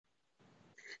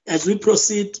As we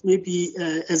proceed, maybe,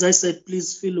 as I said,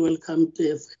 please feel welcome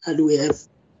to finally we have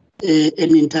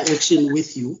an interaction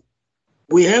with you.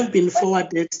 We have been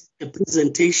forwarded a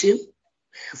presentation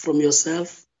from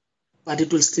yourself, but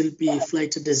it will still be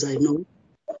flighted, as I know.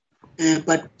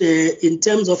 But in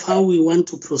terms of how we want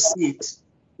to proceed,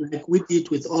 like we did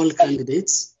with all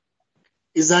candidates,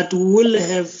 is that we will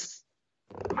have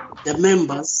the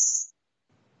members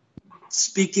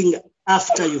speaking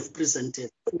after you've presented.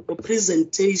 The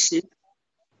presentation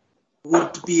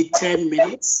would be 10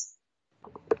 minutes,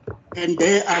 and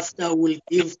thereafter we'll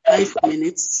give 5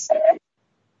 minutes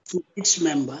to each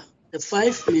member. The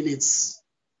 5 minutes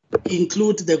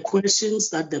include the questions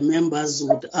that the members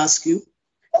would ask you,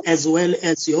 as well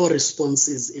as your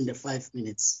responses in the 5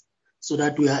 minutes, so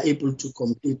that we are able to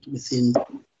complete within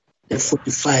the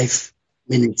 45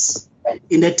 minutes.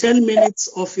 In the 10 minutes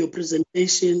of your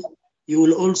presentation, you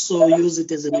will also use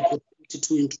it as an opportunity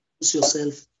to introduce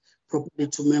yourself properly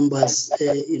to members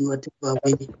in whatever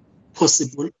way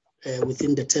possible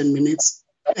within the 10 minutes,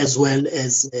 as well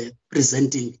as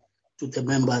presenting to the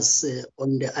members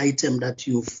on the item that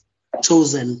you've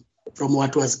chosen from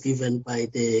what was given by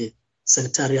the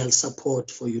secretarial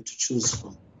support for you to choose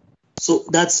from. So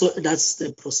that's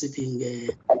the proceeding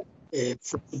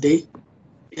for today.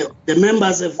 The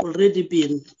members have already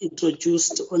been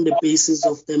introduced on the basis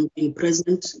of them being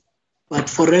present, but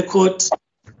for record,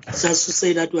 just to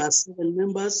say that we are 7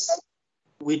 members.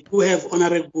 We do have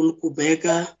Honorable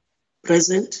Kubeka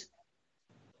present.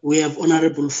 We have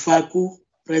Honorable Faku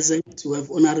present. We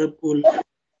have Honorable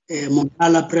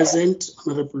Mongala present,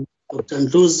 Honorable Dr.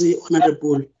 Ndozi,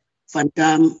 Honorable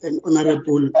Fantam, and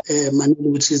Honorable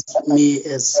Manili, which is me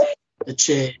as the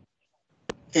chair.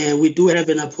 We do have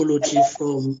an apology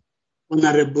from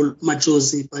Honorable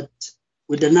Majosi, but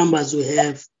with the numbers we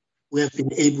have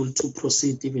been able to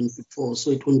proceed even before,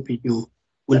 so it won't be new.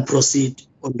 We'll proceed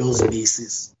on those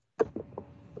bases.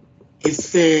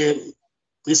 If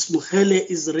Ms. Mukhele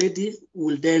is ready,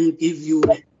 we'll then give you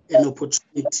an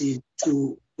opportunity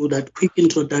to do that quick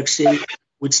introduction,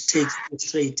 which takes you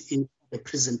straight into the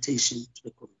presentation to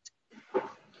the committee.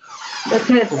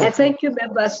 Okay, thank you,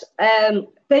 members.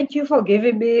 Thank you for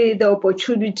giving me the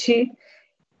opportunity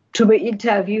to be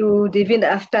interviewed even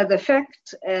after the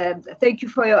fact. Thank you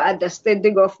for your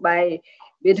understanding of my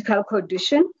medical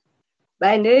condition.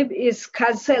 My name is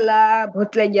Councillor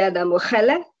Botlenyana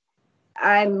Mukhele.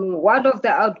 I'm one of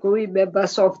the outgoing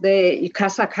members of the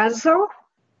ICASA Council.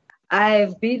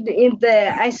 I've been in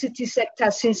the ICT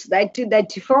sector since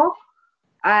 1994.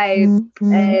 I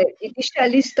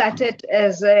initially started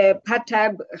as a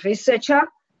part-time researcher.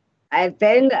 I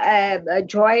then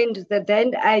joined the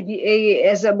then IBA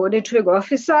as a monitoring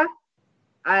officer.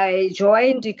 I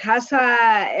joined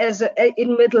ICASA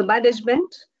in middle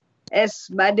management as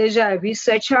manager,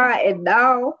 researcher, and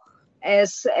now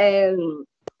as a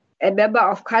member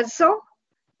of council.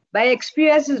 My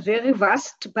experience is very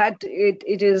vast, but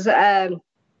it is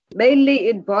mainly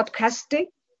in broadcasting.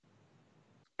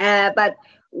 But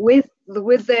with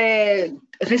the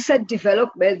recent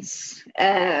developments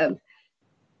in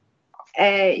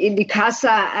ICASA,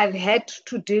 I've had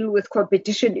to deal with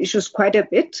competition issues quite a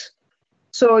bit.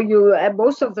 So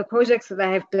most of the projects that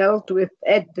I have dealt with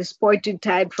at this point in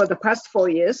time for the past 4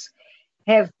 years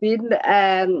have been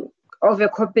of a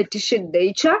competition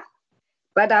nature,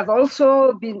 but I've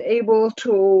also been able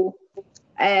to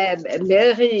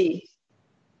marry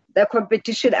the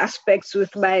competition aspects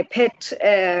with my pet,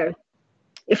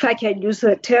 if I can use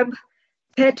the term,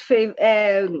 pet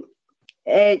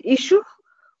issue,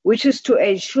 which is to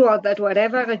ensure that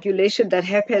whatever regulation that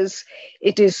happens,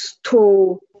 it is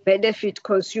to benefit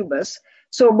consumers.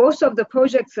 So most of the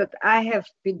projects that I have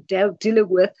been dealing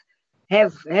with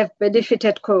have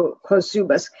benefited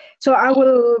consumers. So I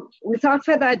will, without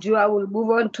further ado, I will move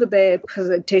on to the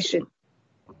presentation.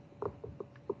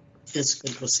 Yes, you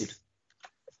can proceed.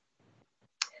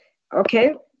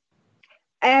 Okay.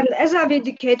 And as I've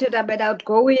indicated, I'm an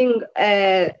outgoing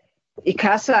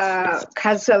ICASA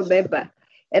council member,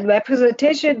 and my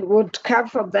presentation would come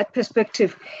from that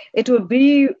perspective. It would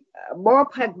be more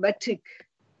pragmatic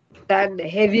than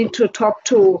having to talk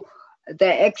to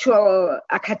the actual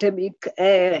academic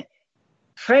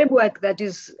framework that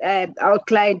is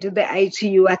outlined in the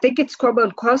ITU. I think it's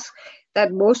common cause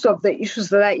that most of the issues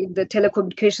that are in the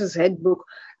telecommunications handbook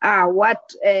are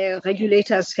what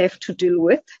regulators have to deal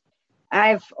with.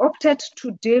 I've opted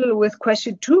to deal with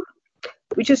question 2,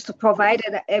 which is to provide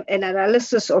an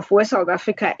analysis of where South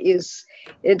Africa is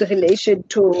in relation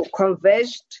to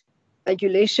converged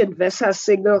regulation versus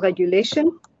single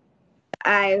regulation.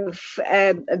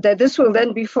 This will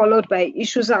then be followed by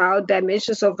issues around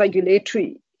dimensions of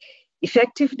regulatory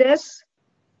effectiveness,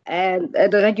 and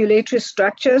the regulatory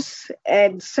structures,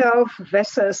 and self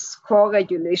versus core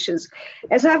regulations.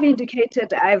 As I've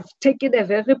indicated, I've taken a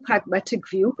very pragmatic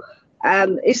view.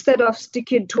 Instead of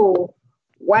sticking to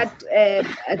what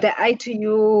the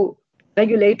ITU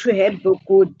regulatory handbook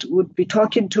would be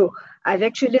talking to, I've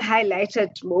actually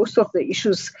highlighted most of the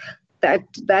issues that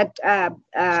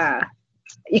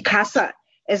ICASA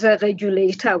as a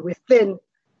regulator within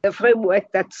the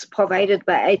framework that's provided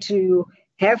by ITU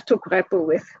have to grapple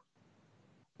with.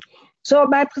 So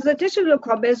my presentation will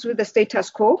commence with the status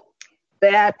quo.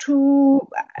 There are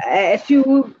a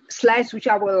few slides which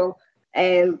I will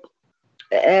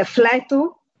fly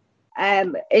through.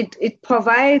 It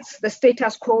provides the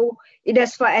status quo in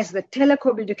as far as the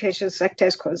telecommunications sector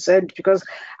is concerned, because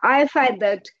I find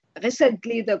that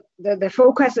recently the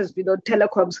focus has been on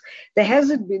telecoms. There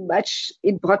hasn't been much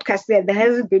in broadcasting, and there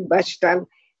hasn't been much done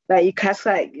by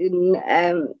ICASA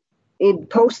in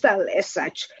postal as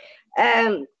such.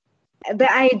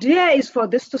 The idea is for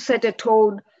this to set a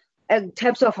tone in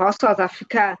terms of how South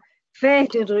Africa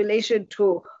fared in relation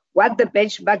to what the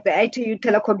benchmark, the ITU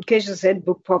Telecommunications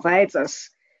Handbook provides us.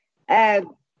 And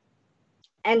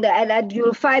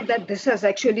you'll find that this has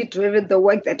actually driven the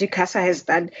work that ICASA has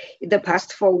done in the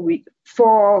past 4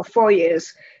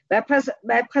 years. My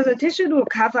presentation will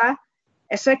cover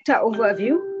a sector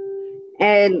overview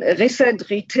and recent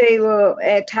retail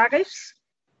tariffs.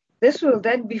 This will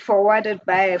then be followed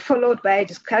by a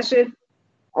discussion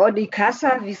on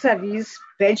ICASA vis-a-vis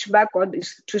benchmark on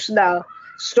institutional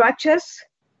structures.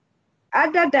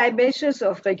 Other dimensions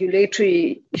of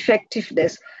regulatory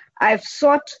effectiveness, I've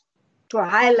sought to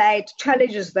highlight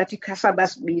challenges that ICASA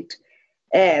must meet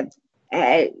in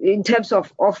terms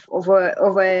of how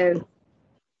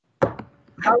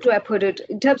do I put it,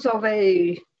 in terms of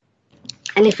an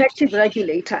effective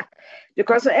regulator.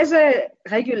 Because as a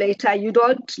regulator, you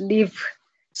don't live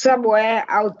somewhere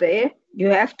out there. You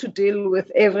have to deal with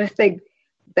everything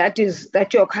that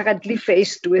you're currently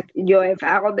faced with in your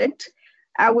environment.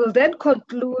 I will then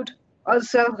conclude on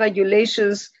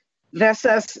self-regulations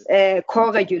versus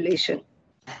core regulation.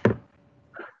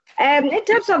 And in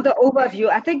terms of the overview,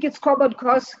 I think it's common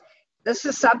because this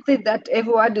is something that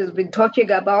everyone has been talking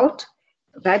about,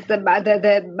 that the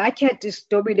market is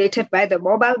dominated by the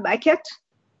mobile market,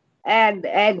 and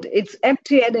it's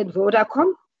MTN and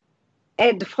Vodacom.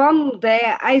 And from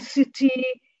their ICT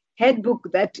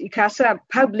handbook that ICASA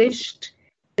published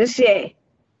this year,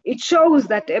 it shows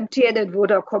that MTN and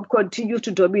Vodacom continue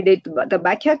to dominate the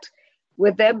market,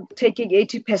 with them taking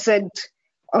 80%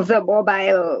 of the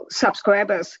mobile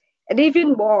subscribers, and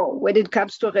even more when it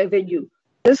comes to revenue.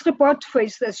 This report, for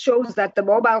instance, shows that the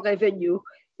mobile revenue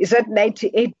is at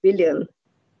 98 billion.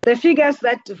 The figures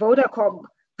that Vodacom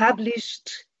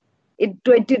published in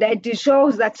 2019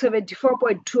 shows that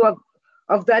 74.2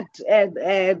 of that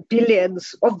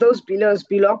billions, of those billions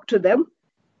belong to them.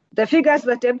 The figures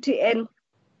that MTN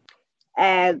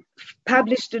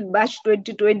published in March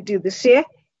 2020 this year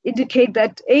indicate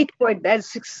that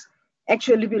 8.96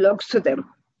 actually belongs to them.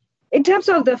 In terms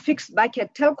of the fixed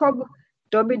market, Telkom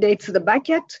dominates the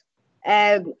market,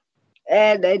 and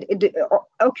it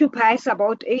occupies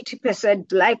about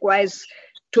 80%. Likewise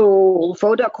to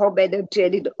Vodacom and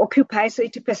MTN, it occupies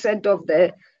 80%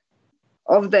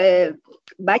 of the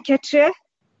market share.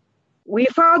 We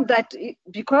found that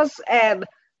because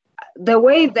the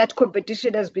way that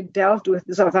competition has been dealt with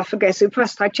in South Africa is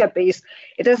infrastructure-based,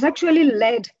 it has actually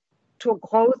led to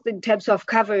growth in terms of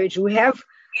coverage. We have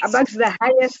amongst the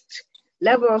highest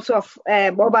levels of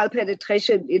mobile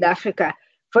penetration in Africa.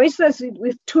 For instance,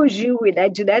 with 2G with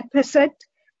 99%,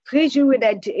 3G with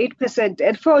 98%,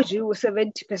 and 4G with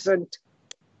 70%.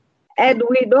 And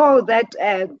we know that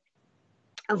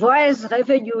voice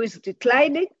revenue is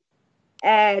declining,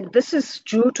 and this is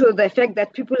due to the fact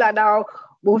that people are now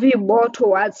moving more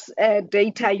towards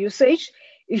data usage.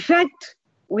 In fact,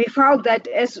 we found that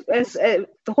as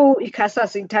through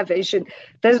ICASA's intervention,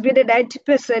 there's been a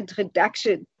 90%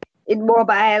 reduction in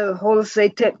mobile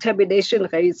wholesale termination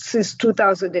rates since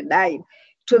 2009,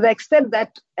 to the extent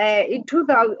that in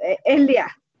 2000 earlier,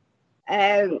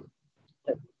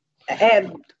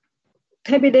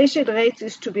 termination rate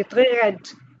is to be 3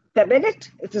 rand per minute.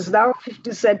 It is now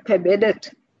 50 cents per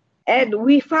minute. And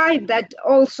we find that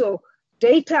also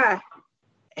data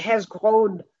has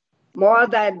grown more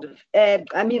than,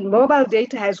 mobile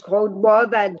data has grown more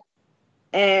than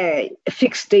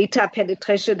fixed data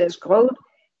penetration has grown.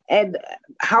 And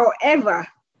however,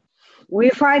 we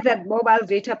find that mobile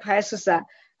data prices are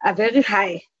very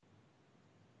high,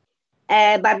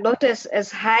 but not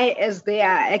as high as they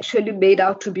are actually made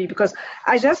out to be, because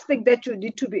I just think that you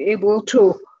need to be able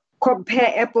to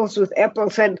compare apples with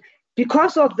apples. And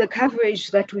because of the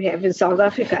coverage that we have in South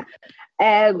Africa,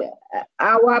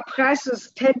 our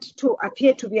prices tend to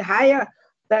appear to be higher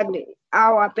than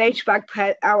our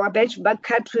benchmark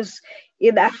countries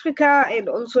in Africa and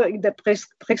also in the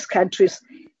BRICS countries.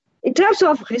 In terms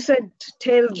of recent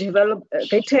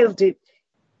retail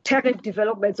tariff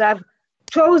developments, I've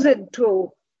chosen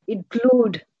to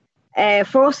include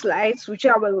 4 slides, which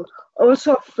I will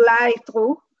also fly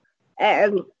through,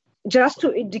 just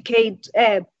to indicate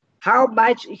how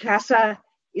much ICASA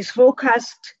is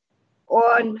focused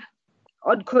on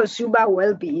consumer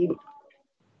well-being.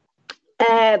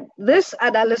 This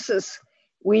analysis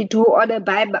we do on a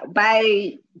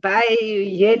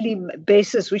bi-yearly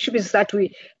basis, which means that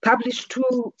we publish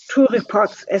two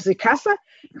reports as ICASA,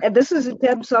 and this is in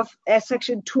terms of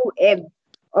Section 2N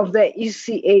of the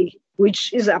ECA,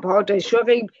 which is about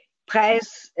ensuring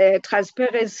price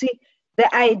transparency.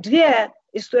 The idea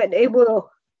is to enable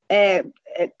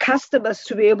customers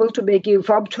to be able to make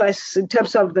informed choices in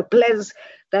terms of the plans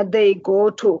that they go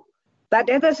to. But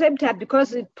at the same time,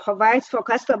 because it provides for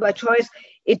customer choice,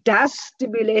 it does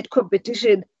stimulate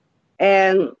competition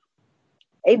in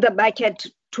the market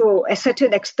to a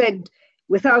certain extent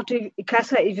without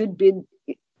ICASA even being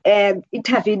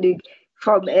intervening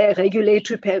from a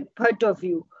regulatory point of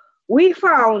view. We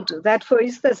found that, for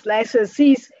instance,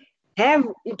 licensees have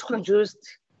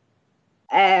introduced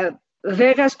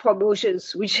various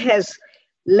promotions, which has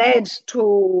led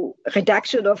to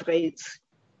reduction of rates.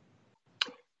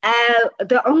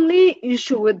 The only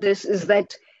issue with this is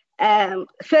that,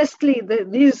 firstly,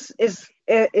 this is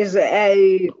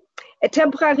a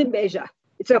temporary measure.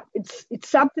 It's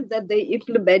something that they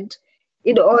implement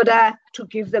in order to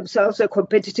give themselves a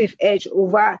competitive edge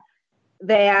over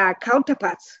their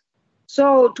counterparts.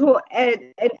 So, for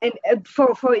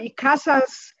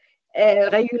ICASA's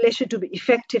regulation to be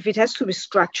effective, it has to be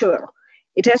structural.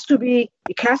 It has to be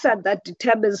ICASA that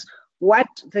determines what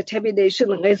the termination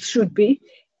rates should be,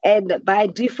 and by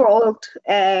default,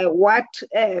 what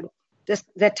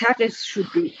the tariffs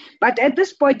should be. But at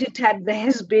this point in time, there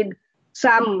has been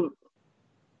some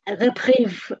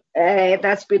reprieve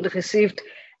that's been received.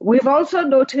 We've also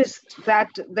noticed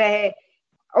that the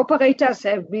operators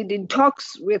have been in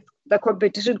talks with the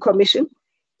Competition Commission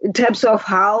in terms of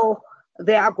how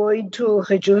they are going to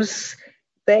reduce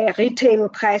the retail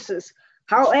prices.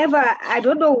 However, I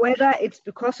don't know whether it's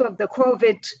because of the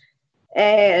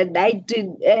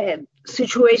COVID-19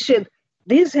 situation.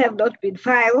 These have not been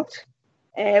filed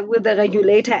with the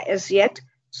regulator as yet.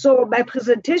 So my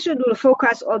presentation will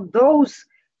focus on those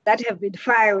that have been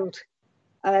filed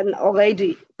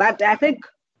already. But I think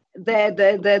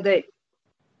the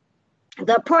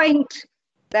point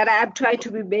that I'm trying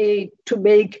to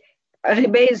make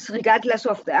remains regardless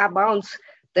of the amounts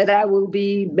that I will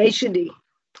be mentioning.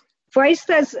 For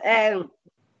instance,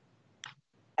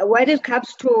 when it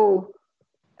comes to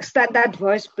standard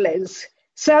voice plans,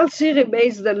 Cell C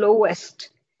remains the lowest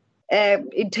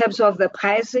in terms of the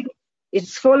pricing.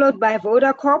 It's followed by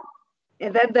Vodacom,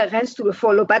 and then the rest will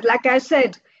follow. But like I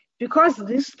said, because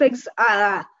these things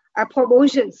are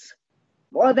promotions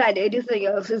more than anything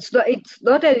else, it's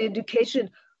not an indication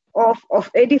of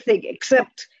anything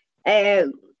except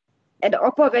an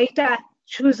operator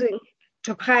choosing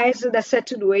to price in a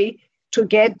certain way to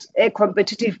get a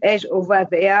competitive edge over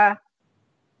their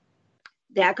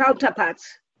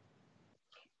counterparts.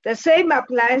 The same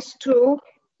applies to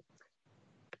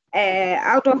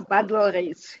out-of-bundle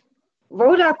rates.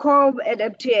 Vodacom and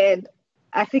MTN,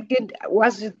 I think it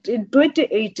was in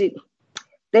 2018,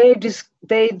 they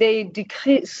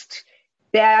decreased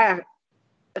their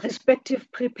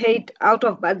respective prepaid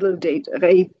out-of-bundle data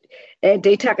rates.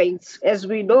 As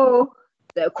we know,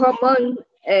 the common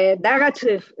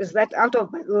narrative is that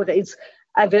out-of-bundle rates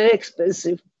are very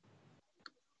expensive.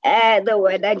 They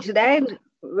were 99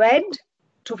 Rand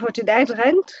to 49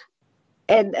 Rand,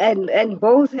 and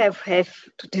both have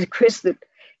decreased it.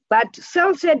 But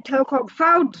Cell C and Telkom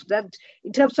found that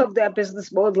in terms of their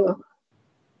business model,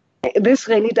 this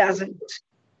really doesn't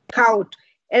count.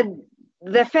 And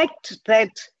the fact that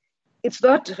it's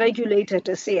not regulated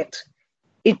as yet,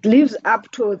 it leaves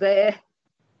up to the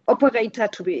operator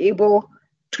to be able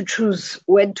to choose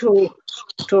when to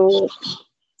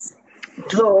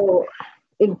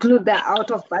include the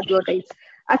out-of-bundle rates.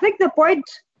 I think the point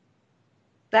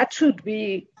that should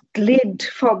be gleaned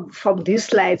from these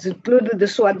slides, including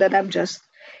this one that I'm just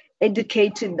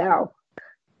indicating now,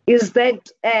 is that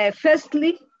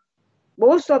firstly,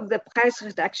 most of the price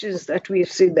reductions that we've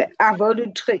seen are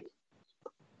voluntary.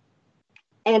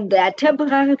 And they are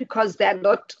temporary because they are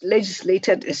not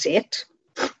legislated as yet.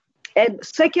 And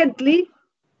secondly,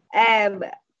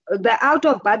 the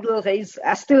out-of-bundle rates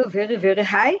are still very, very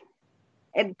high.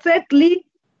 And thirdly,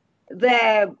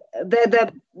 the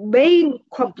main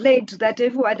complaint that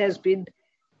everyone has been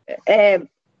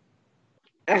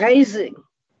raising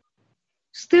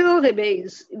still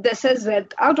remains, in the sense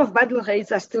that out-of-bundle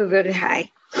rates are still very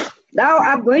high. Now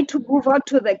I'm going to move on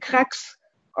to the crux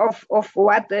of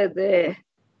what the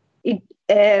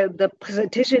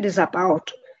presentation is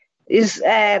about, is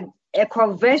a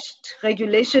converged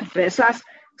regulation versus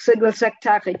single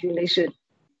sector regulation.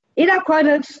 In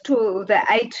accordance to the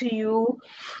ITU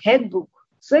handbook,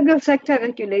 single sector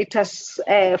regulators'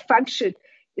 function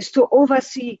is to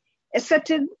oversee a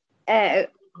certain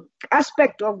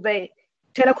aspect of the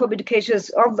telecommunications,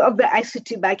 of the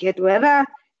ICT market, whether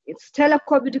it's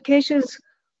telecommunications,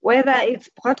 whether it's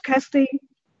broadcasting,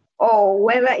 or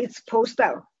whether it's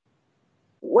postal.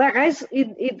 Whereas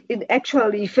in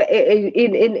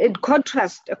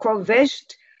contrast, a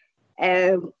converged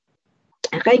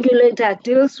regulator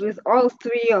deals with all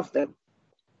three of them,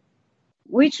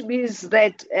 which means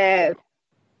that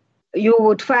you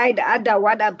would find under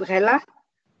one umbrella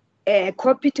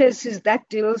competencies that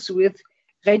deals with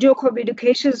radio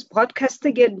communications,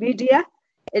 broadcasting and media,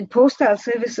 and postal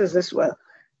services as well.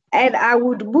 And I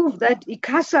would move that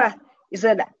ICASA is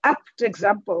an apt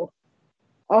example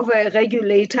of a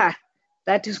regulator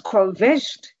that is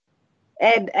converged.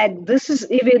 And this is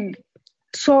even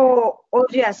so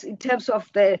obvious in terms of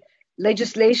the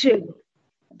legislation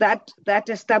that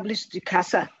established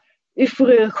ICASA. If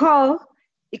we recall,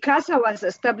 ICASA was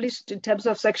established in terms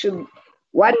of Section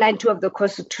 192 of the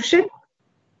Constitution,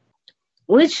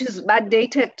 which has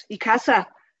mandated ICASA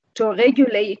to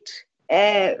regulate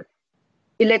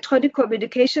electronic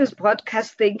communications,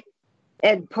 broadcasting,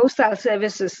 and postal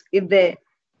services in the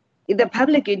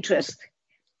public interest.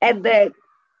 And the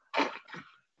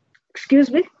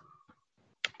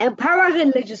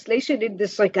empowering legislation in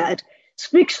this regard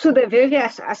speaks to the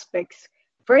various aspects.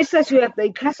 For instance, you have the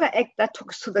ICASA Act that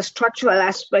talks to the structural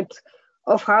aspects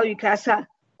of how ICASA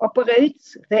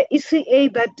operates, the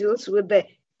ECA that deals with the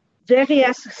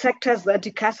various sectors that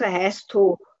ICASA has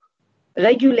to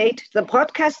regulate, the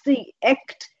Broadcasting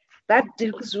Act that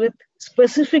deals with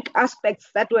specific aspects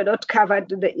that were not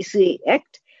covered in the ECA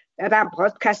Act that are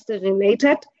broadcasting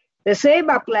related. The same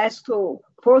applies to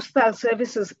Postal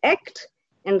Services Act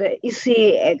and the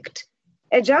ECA Act.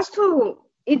 And just to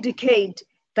indicate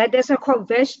that as a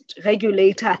converged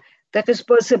regulator, the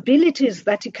responsibilities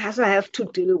that ICASA have to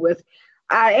deal with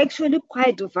are actually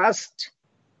quite vast,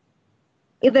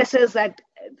 in the sense that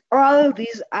all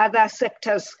these other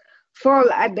sectors fall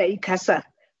under ICASA.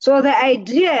 So the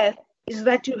idea is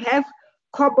that you have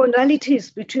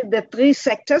commonalities between the three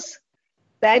sectors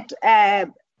that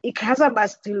ICASA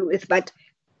must deal with. But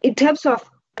in terms of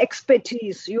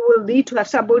expertise, you will need to have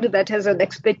somebody that has an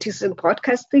expertise in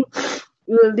broadcasting.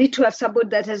 You will need to have somebody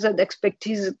that has an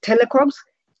expertise in telecoms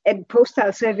and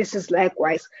postal services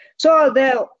likewise. So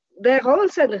the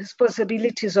roles and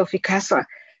responsibilities of ICASA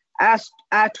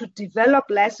are to develop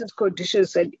license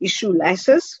conditions and issue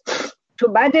license, to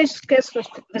manage scarce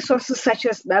resources such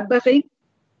as numbering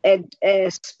and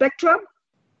spectrum,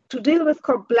 to deal with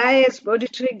compliance,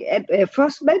 monitoring and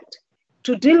enforcement,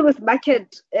 to deal with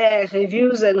market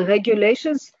reviews and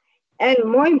regulations, and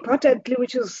more importantly,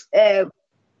 which is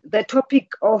the topic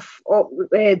of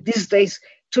these days,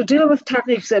 to deal with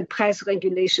tariffs and price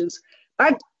regulations.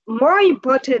 But more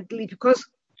importantly, because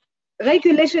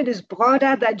regulation is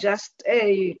broader than just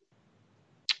a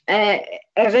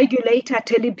regulator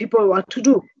telling people what to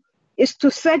do, is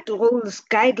to set rules,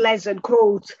 guidelines, and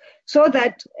codes so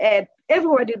that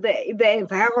everyone in the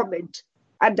environment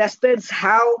understands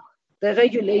how the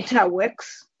regulator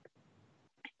works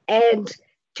and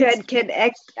can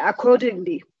act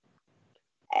accordingly.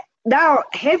 Now,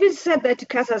 having said that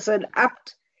ICASA is an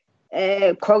apt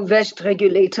converged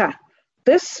regulator,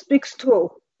 this speaks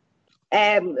to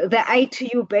the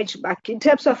ITU benchmark in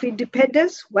terms of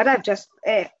independence, what I've just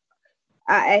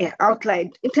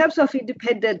outlined. In terms of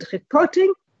independent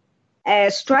reporting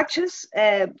structures,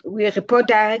 we report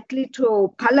directly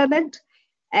to Parliament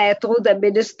through the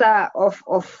Minister of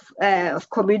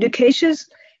Communications.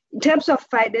 In terms of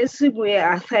financing, we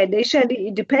are financially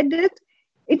independent.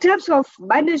 In terms of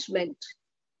management,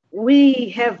 we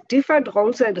have different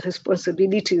roles and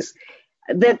responsibilities.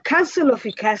 The Council of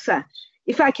ICASA,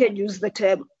 if I can use the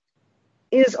term,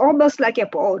 is almost like a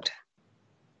board.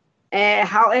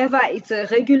 However, it's a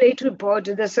regulatory board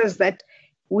in the sense that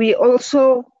we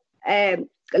also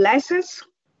license,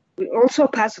 we also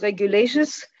pass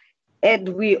regulations, and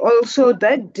we also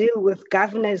then deal with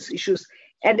governance issues.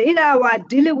 And in our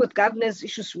dealing with governance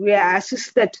issues, we are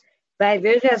assisted by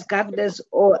various governors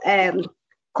or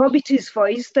committees. For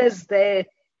instance, the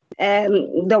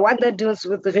one that deals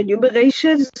with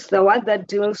remunerations, the one that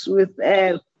deals with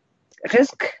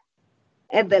risk,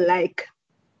 and the like.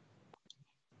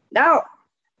 Now,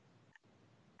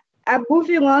 I'm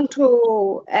moving on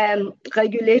to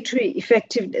regulatory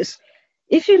effectiveness.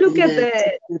 If you look at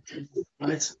the...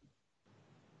 Right.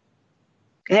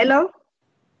 Hello?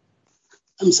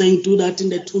 I'm saying do that in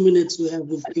the 2 minutes we have.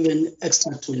 We've given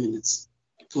extra 2 minutes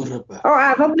to wrap. Oh,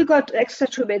 I've only got extra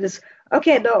 2 minutes.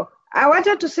 Okay, no. I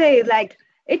wanted to say, like,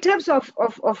 in terms of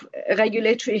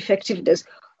regulatory effectiveness,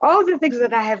 all the things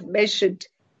that I have mentioned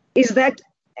is that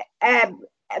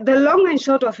the long and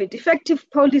short of it, effective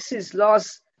policies,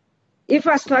 laws,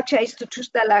 infrastructure,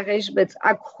 institutional arrangements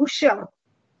are crucial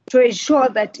to ensure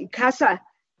that ICASA,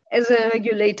 as a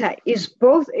regulator, is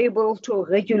both able to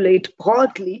regulate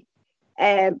broadly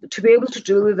and to be able to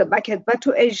deal with the market, but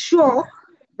to ensure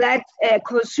that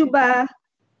consumer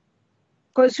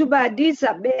needs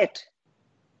are met.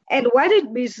 And what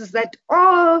it means is that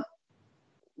all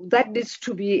that needs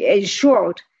to be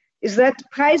ensured is that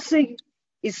pricing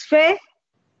is fair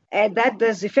and that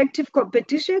there's effective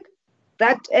competition,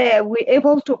 that we're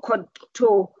able to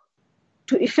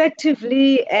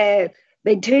effectively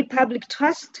maintain public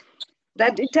trust,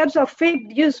 that in terms of fake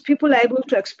news, people are able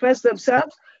to express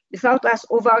themselves without us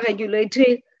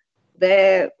over-regulating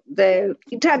the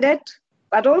internet,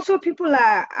 but also people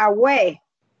are aware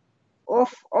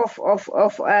of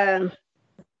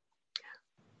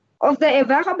the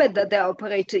environment that they're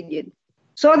operating in,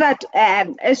 so that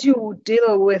as you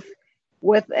deal with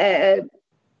the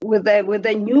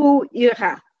new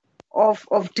era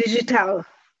of digital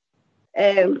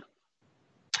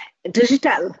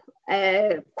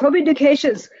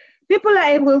communications, people are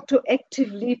able to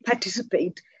actively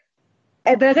participate.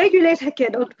 And the regulator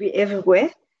cannot be everywhere.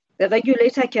 The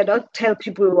regulator cannot tell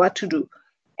people what to do.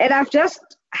 And I've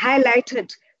just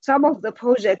highlighted some of the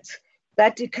projects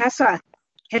that ICASA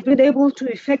has been able to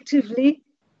effectively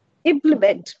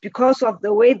implement because of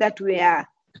the way that we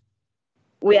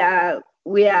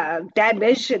are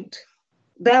dimensioned.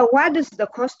 The one is the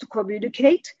cost to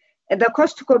communicate. And the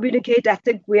cost to communicate, I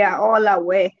think we are all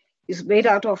aware, is made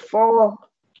out of four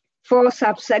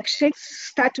subsections,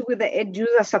 starting with the end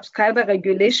user subscriber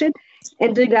regulation,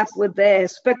 ending up with the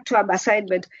spectrum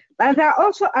assignment. But there are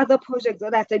also other projects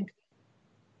that I think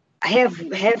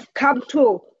have come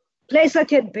to play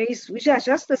second base, which are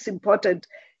just as important.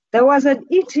 There was an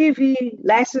ETV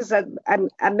license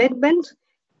amendment.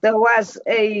 There was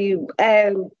a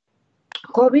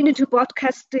community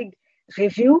broadcasting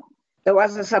review. There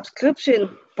was a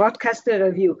subscription broadcasting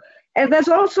review. And there's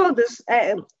also this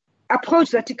approach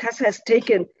that ICASA has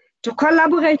taken to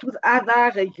collaborate with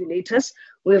other regulators.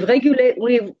 We've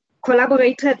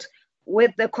collaborated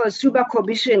with the Consumer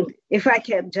Commission, if I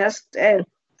can just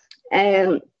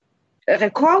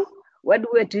recall, when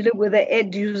we were dealing with the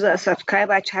end user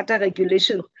subscriber charter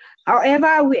regulation.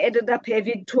 However, we ended up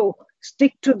having to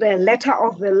stick to the letter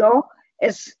of the law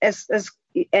as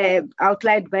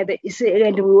outlined by the ICASA,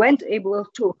 and we weren't able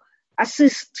to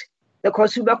assist the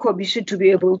Consumer Commission to be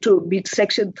able to meet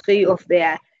Section 3 of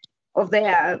their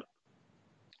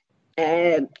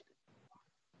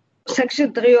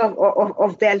Section 3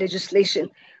 of their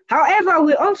legislation. However,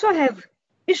 we also have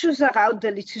issues around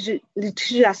the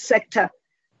litigious sector,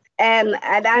 and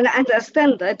I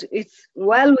understand that it's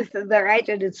well within the right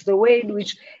and it's the way in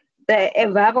which the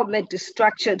environment is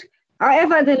structured.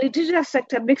 However, the litigious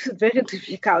sector makes it very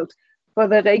difficult for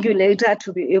the regulator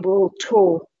to be able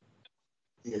to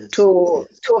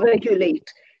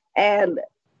regulate. And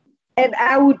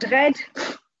I would dread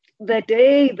the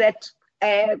day that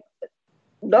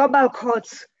normal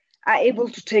courts are able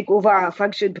to take over our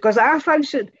function, because our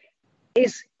function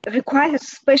requires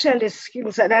specialist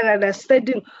skills and an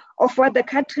understanding of what the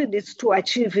country needs to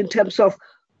achieve in terms of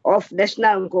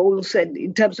national goals and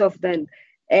in terms of the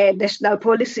national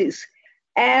policies.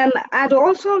 And I'd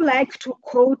also like to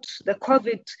quote the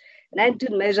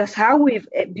COVID-19 measures, how we've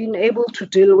been able to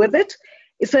deal with it.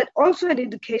 It's also an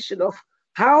indication of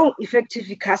how effective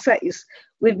ICASA is.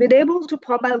 We've been able to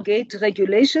promulgate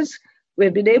regulations.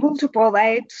 We've been able to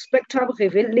provide spectrum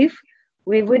relief.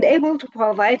 We've been able to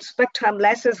provide spectrum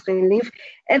license relief.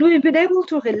 And we've been able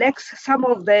to relax some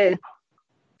of the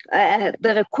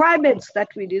requirements that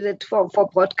we needed for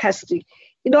broadcasting,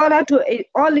 in order to,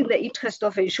 all in the interest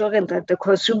of ensuring that the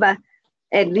consumer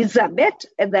needs are met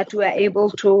and that we are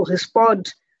able to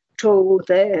respond to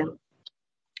the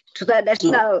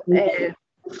national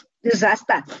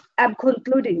disaster. I'm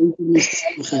concluding.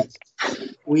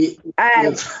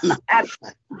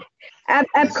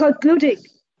 I'm concluding.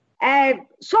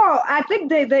 So I think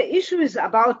the issue is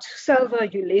about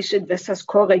self-regulation versus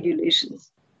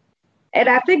co-regulations. And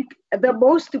I think the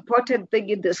most important thing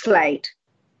in the slide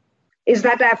is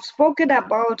that I've spoken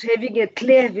about having a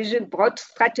clear vision, broad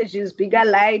strategies being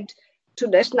aligned to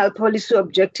national policy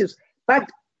objectives.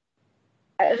 But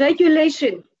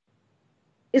regulation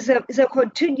is a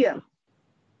continuum.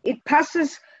 It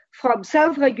passes from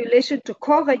self-regulation to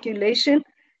co-regulation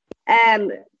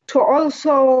and to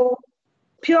also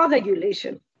pure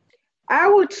regulation. I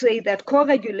would say that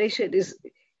co-regulation is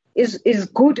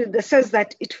good in the sense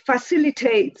that it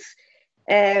facilitates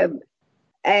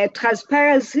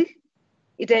transparency.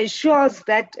 It ensures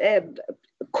that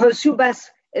consumers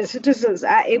and citizens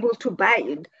are able to buy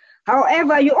in.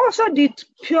 However, you also need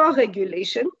pure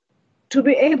regulation to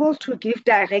be able to give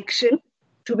direction,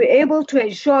 to be able to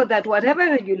ensure that whatever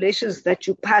regulations that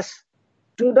you pass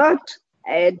do not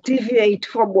deviate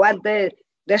from what the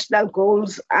national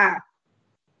goals are.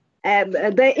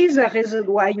 There is a reason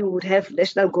why you would have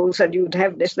national goals and you would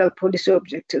have national policy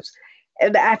objectives.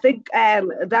 And I think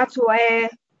that's where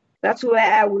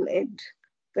I will end.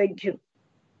 Thank you.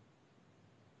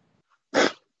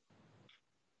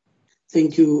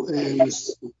 Thank you,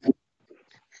 Ms.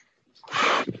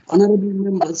 Honorable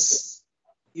members,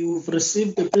 you've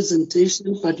received the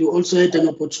presentation, but you also had an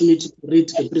opportunity to read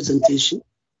the presentation.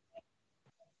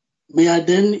 May I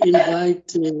then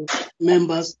invite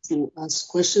members to ask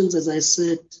questions? As I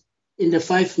said, in the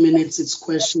 5 minutes, it's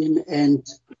question and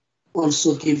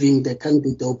also giving the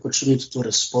candidate the opportunity to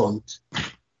respond.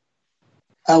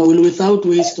 I will, without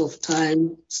waste of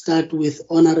time, start with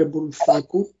Honorable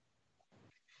Faku.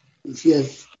 If you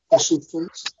have questions for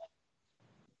us.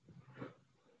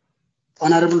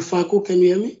 Honorable Faku, can you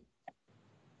hear me?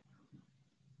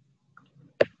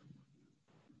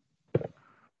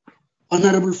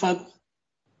 Honorable Faku.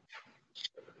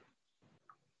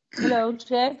 Hello,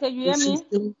 Chair, can you hear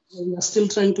me? We are still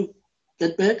trying to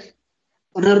get back.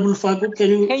 Honorable Faku, can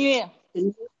you hear?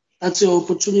 That's your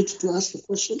opportunity to ask the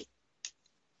question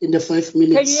in the 5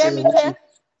 minutes. Can you hear me, Chair?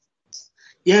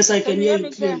 Yes, I can hear you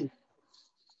clearly. Chair?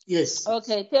 Yes.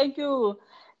 Okay, thank you.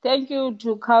 Thank you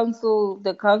to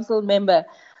the council member.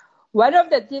 One of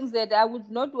the things that I would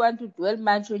not want to dwell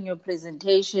much on your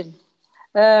presentation,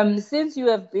 since you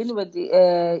have been with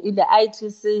in the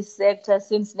ITC sector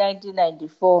since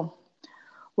 1994,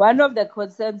 one of the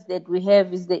concerns that we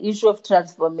have is the issue of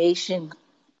transformation.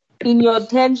 In your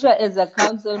tenure as a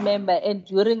council member and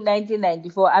during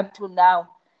 1994 up to now,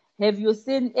 have you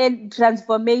seen any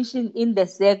transformation in the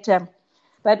sector?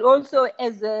 But also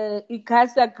as a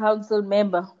ICASA council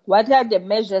member, what are the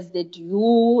measures that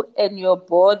you and your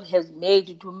board has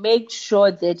made to make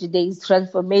sure that there is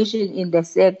transformation in the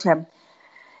sector?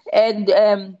 And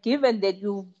given that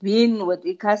you've been with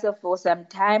ICASA for some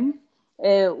time,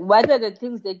 what are the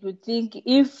things that you think,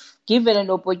 if given an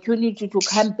opportunity to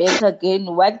come back again,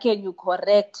 what can you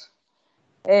correct?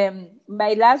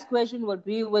 My last question would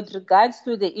be with regards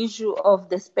to the issue of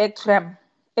the spectrum.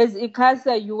 As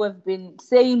ICASA, you have been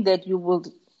saying that you will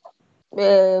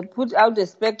put out the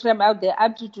spectrum out there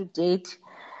up to date.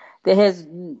 There has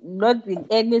not been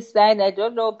any sign. I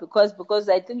don't know because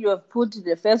I think you have put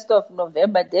the 1st of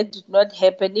November. That did not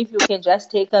happen. If you can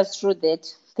just take us through that.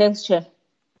 Thanks, Chair.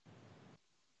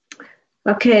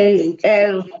 Okay.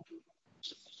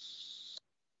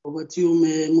 Over to you,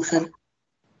 Mukhar.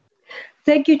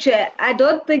 Thank you, Chair. I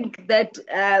don't think that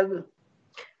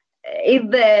in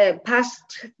the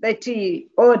past 30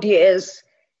 odd years,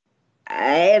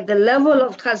 the level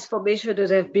of transformation would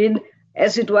have been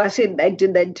as it was in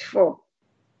 1994.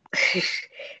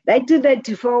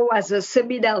 1994 was a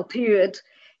seminal period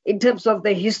in terms of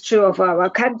the history of our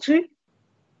country,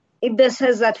 in the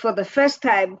sense that for the first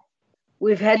time,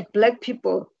 we've had Black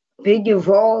people being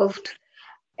involved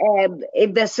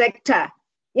in the sector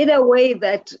in a way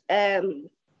that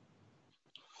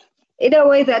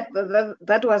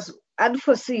that was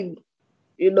unforeseen,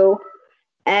 you know,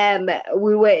 and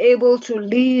we were able to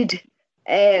lead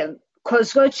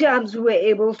consortiums, we were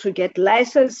able to get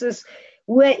licenses,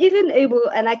 we were even able,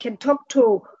 and I can talk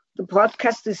to the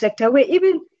broadcasting sector, we're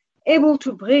even able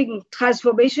to bring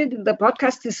transformation in the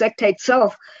broadcasting sector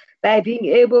itself by being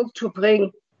able to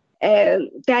bring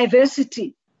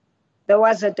diversity. There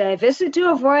was a diversity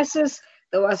of voices,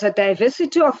 there was a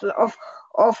diversity of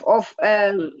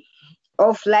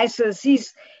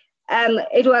licensees, and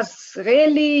it was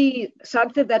really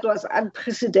something that was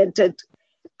unprecedented.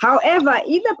 However,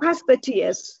 in the past 30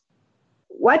 years,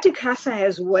 what ICASA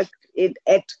has worked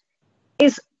at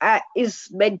is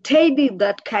maintaining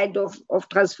that kind of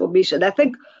transformation. I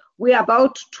think we are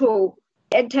about to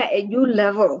enter a new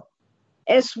level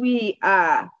as we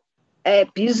are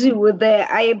busy with the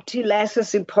IMT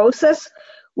licensing process,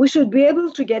 we should be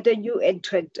able to get a new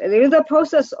entrant. And in the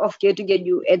process of getting a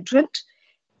new entrant,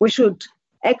 we should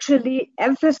actually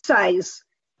emphasize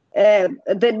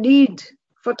the need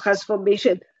for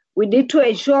transformation. We need to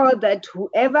ensure that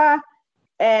whoever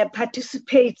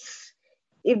participates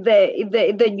in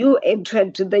the new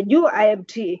entrant, the new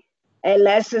IMT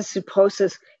licensing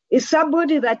process, is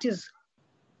somebody that is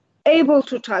able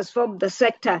to transform the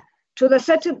sector to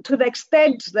the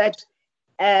extent that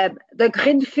the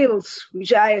greenfields,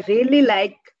 which I really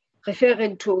like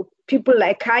referring to, people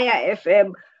like Kaya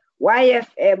FM,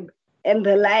 YFM, and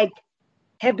the like,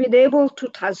 have been able to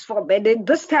transform, and in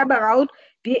this time around,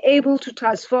 be able to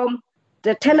transform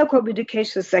the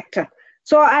telecommunication sector.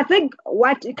 So I think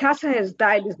what ICASA has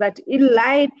done is that in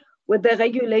line with the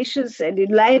regulations and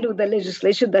in line with the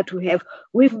legislation that we have,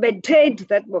 we've maintained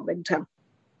that momentum.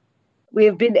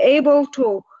 We've been able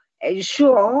to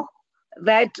ensure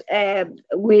that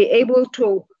we're able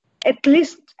to, at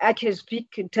least I can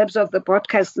speak in terms of the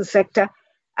broadcasting sector,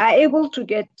 are able to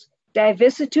get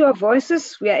diversity of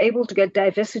voices, we are able to get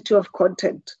diversity of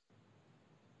content.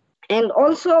 And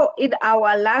also in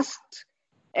our last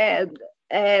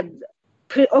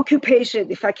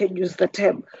preoccupation, if I can use the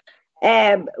term,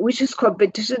 which is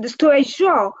competition, is to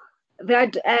ensure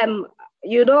that,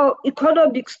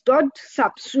 economics don't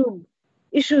subsume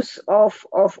issues of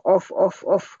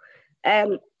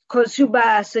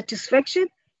consumer satisfaction.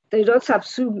 They don't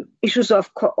subsume issues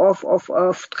of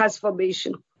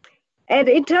transformation. And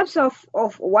in terms of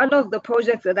one of the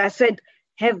projects that I said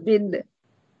have been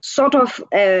sort of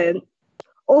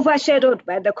overshadowed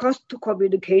by the Cost to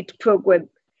Communicate program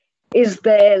is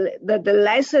the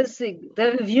licensing,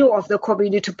 the review of the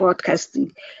community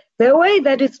broadcasting. The way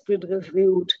that it's been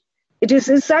reviewed, it is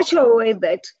in such a way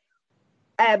that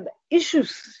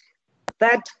issues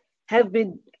that have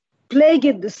been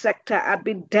plaguing the sector are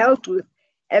being dealt with.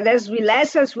 And as we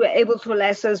license, we're able to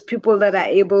license people that are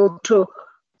able to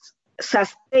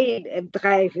sustain and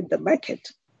thrive in the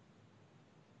market.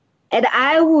 And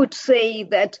I would say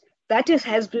that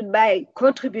has been my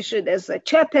contribution as a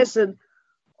chairperson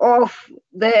of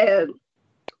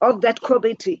that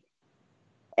committee.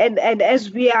 And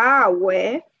as we are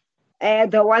aware,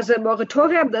 there was a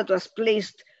moratorium that was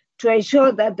placed to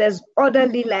ensure that there's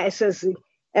orderly licensing,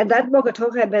 and that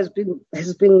moratorium has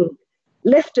been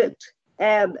lifted,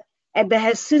 and there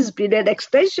has since been an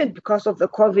extension because of the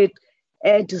COVID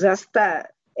disaster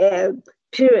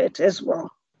period as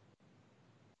well.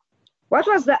 What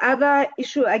was the other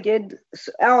issue again?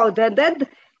 Oh, then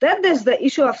there's the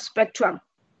issue of spectrum.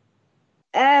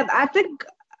 I think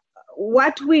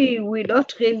what we're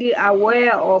not really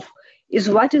aware of is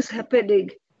what is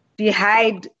happening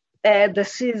behind the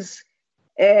scenes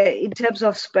in terms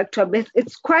of spectrum.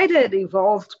 It's quite an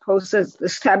evolved process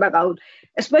this time around,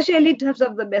 especially in terms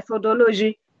of the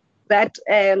methodology that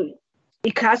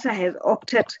ICASA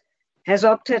has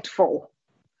opted for.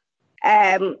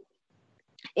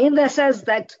 In the sense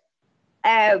that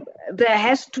there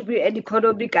has to be an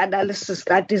economic analysis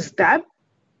that is done.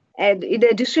 And in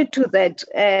addition to that,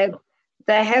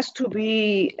 there has to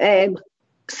be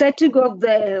setting of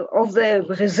the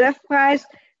reserve price.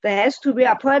 There has to be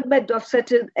appointment of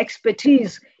certain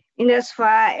expertise in as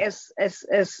far as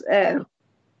the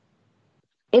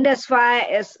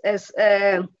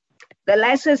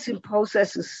licensing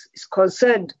process is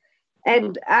concerned.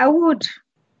 And I would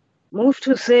move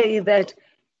to say that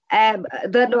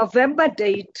the November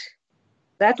date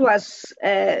that was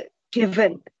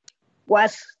given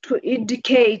was to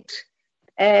indicate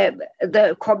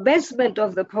the commencement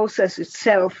of the process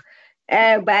itself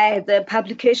by the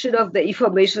publication of the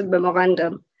information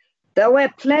memorandum. There were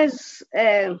plans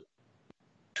to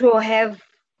have,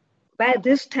 by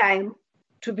this time,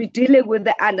 to be dealing with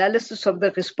the analysis of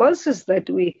the responses that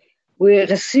we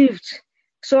received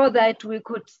so that we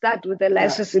could start with the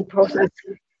licensing process.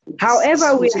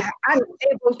 However, we are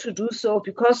unable to do so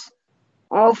because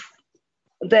of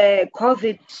the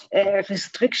COVID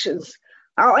restrictions.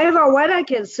 However, what I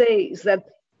can say is that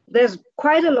there's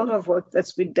quite a lot of work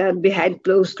that's been done behind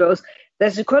closed doors.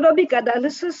 There's economic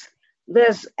analysis,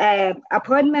 there's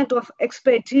appointment of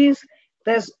expertise,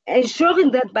 there's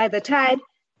ensuring that by the time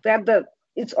that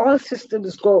it's all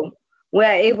systems go,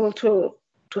 we're able to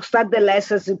start the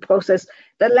licensing process.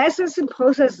 The licensing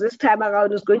process this time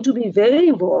around is going to be very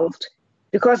involved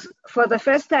because for the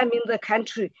first time in the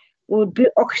country, we'll be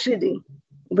auctioning.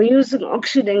 We're using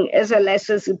auctioning as a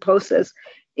licensing process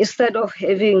instead of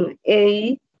having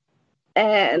a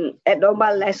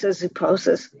normal licensing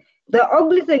process. The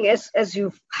only thing, as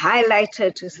you've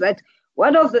highlighted, is that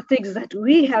one of the things that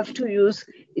we have to use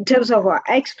in terms of our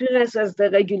experience as the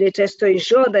regulators to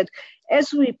ensure that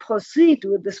as we proceed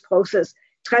with this process,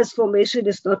 transformation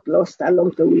is not lost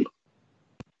along the way.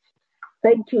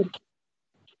 Thank you.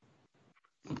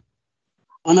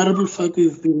 Honorable Faku,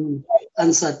 you've been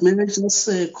answered. May I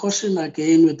just caution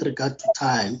again with regard to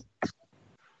time,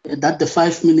 that the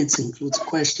 5 minutes includes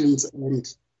questions and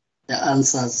the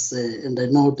answers, and I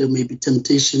know there may be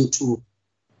temptation to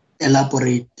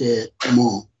elaborate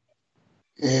more.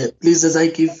 Please, as I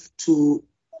give to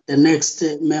the next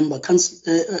member,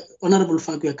 Honorable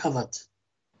Faku, you're covered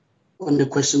on the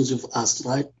questions you've asked,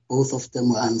 right? Both of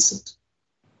them were answered.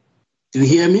 Do you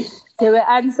hear me? They were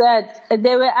answered.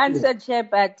 They were answered, Chair,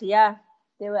 but yeah,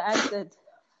 they were answered.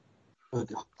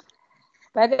 Okay.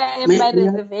 But I have my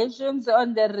reservations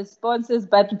on the responses,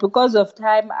 but because of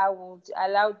time, I would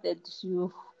allow that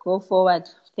you go forward.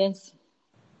 Thanks.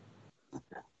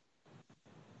 Okay.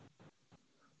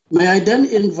 May I then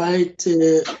invite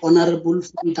Honorable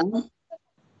Fontaine,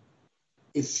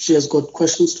 if she has got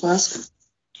questions to ask?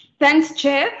 Thanks,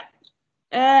 Chair.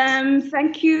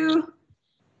 Thank you,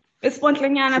 Ms.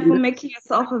 Pontlenyana, for making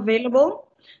yourself available.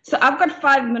 So I've got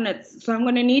 5 minutes, so I'm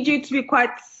going to need you to be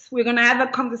we're going to have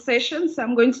a conversation, so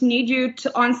I'm going to need you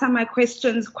to answer my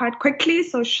questions quite quickly,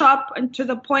 so sharp and to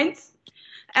the point.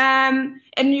 In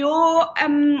your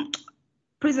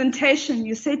presentation,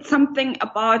 you said something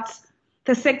about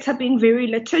the sector being very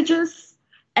litigious,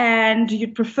 and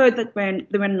you'd prefer that when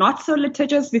they were not so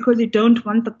litigious because you don't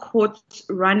want the court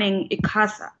running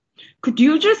ICASA. Could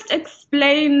you just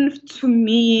explain to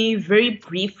me very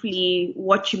briefly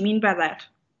what you mean by that?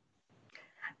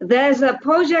 There's a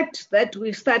project that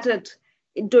we started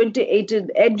in 2018,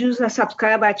 End User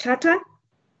Subscriber Charter.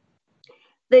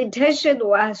 The intention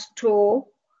was to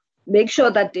make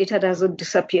sure that data doesn't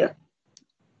disappear.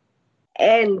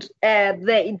 And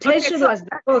the intention was...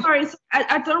 Sorry,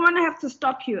 I don't want to have to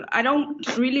stop you. I don't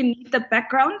really need the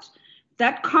background.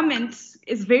 That comment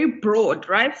is very broad,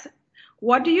 right?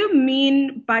 What do you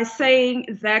mean by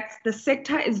saying that the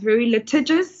sector is very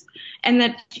litigious and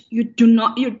that you'd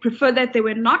prefer that they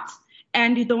were not,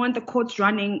 and you don't want the courts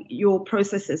running your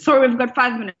processes? Sorry, we've got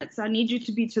 5 minutes. I need you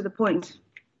to be to the point.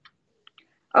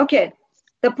 Okay.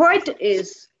 The point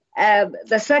is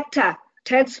the sector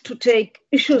tends to take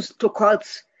issues to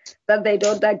courts that they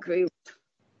don't agree with.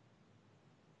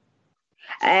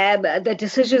 The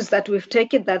decisions that we've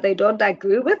taken that they don't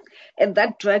agree with, and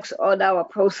that drags on our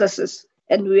processes,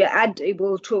 and we aren't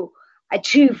able to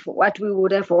achieve what we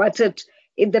would have wanted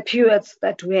in the periods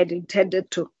that we had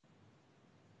intended to.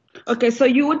 Okay, so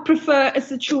you would prefer a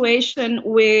situation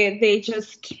where they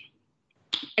just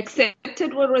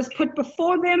accepted what was put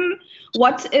before them?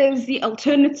 What is the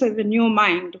alternative in your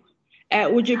mind?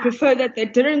 Would you prefer that they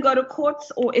didn't go to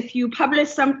courts, or if you publish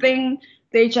something,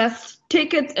 they just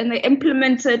take it and they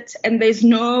implement it and there's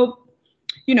no,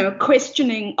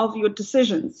 questioning of your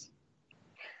decisions?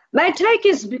 My take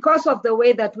is because of the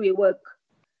way that we work,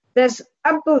 there's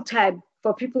ample time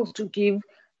for people to give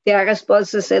their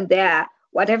responses and their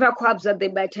whatever qualms that they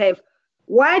might have.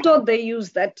 Why don't they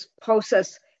use that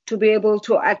process to be able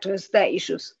to address their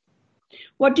issues?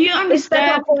 What do you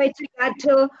understand? Instead of waiting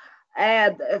until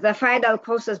the final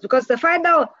process, because the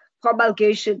final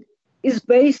promulgation is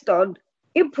based on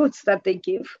inputs that they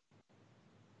give.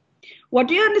 What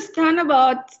do you understand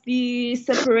about the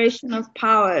separation of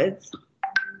powers?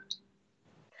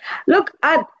 Look,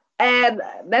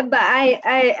 member,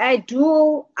 I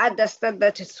do understand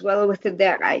that it's well within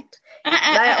their right.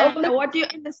 What do you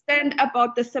understand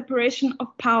about the separation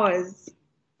of powers?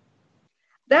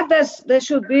 That there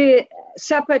should be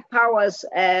separate powers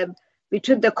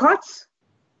between the courts,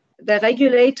 the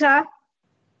regulator,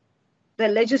 the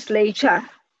legislature,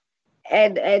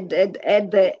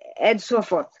 and so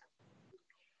forth.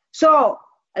 So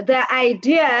the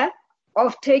idea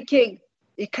of taking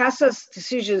ICASA's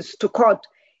decisions to court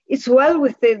is well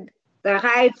within the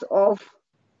rights of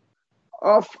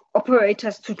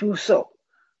operators to do so.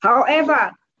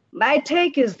 However, my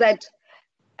take is that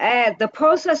the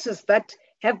processes that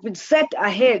have been set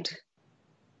ahead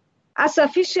are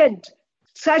sufficient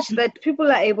such that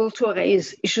people are able to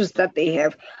raise issues that they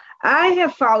have. I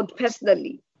have found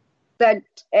personally that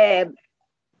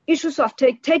issues of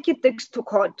taking things to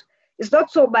court is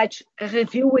not so much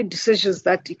reviewing decisions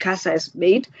that ICASA has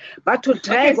made, but to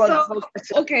drag on.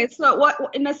 Okay, so what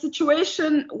in a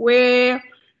situation where,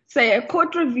 say, a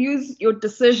court reviews your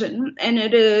decision and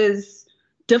it is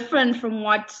different from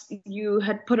what you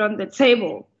had put on the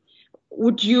table,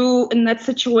 would you, in that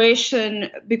situation,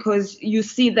 because you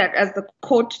see that as the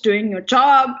court doing your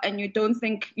job and you don't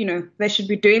think, they should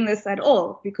be doing this at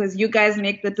all because you guys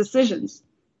make the decisions.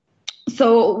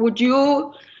 So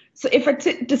if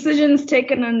a decision is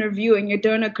taken on review and you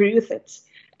don't agree with it,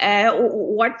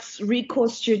 what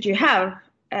recourse should you have?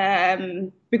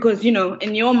 Because,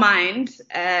 in your mind,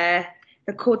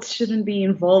 the courts shouldn't be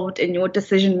involved in your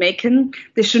decision making.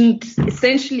 There shouldn't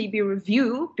essentially be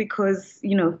review because,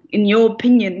 in your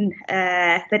opinion,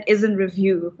 that isn't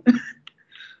review.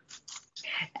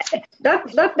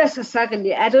 Not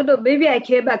necessarily. I don't know. Maybe I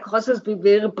came across as being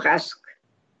very brusque.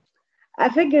 I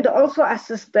think it also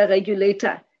assists the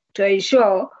regulator to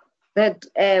ensure that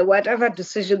whatever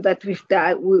decision that we've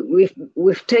done,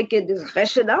 we've taken is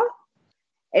rational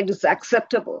and is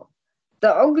acceptable.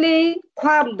 The only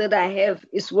qualm that I have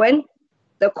is when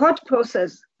the court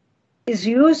process is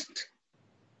used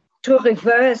to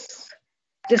reverse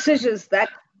decisions that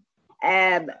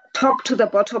talk to the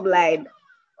bottom line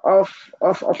of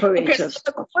operators. Okay, so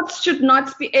the courts should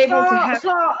not be able to have...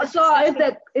 So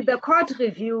if the court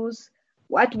reviews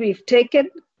what we've taken,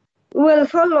 we will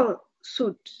follow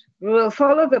suit. We will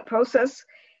follow the process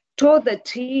to the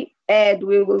T, and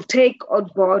we will take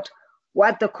on board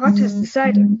what the court has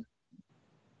decided,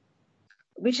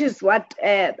 which is what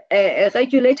a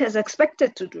regulator is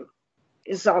expected to do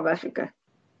in South Africa.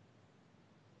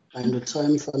 And the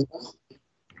time for now.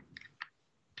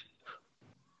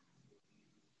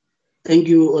 Thank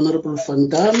you, Honorable Van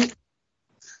Dam.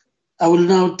 I will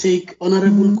now take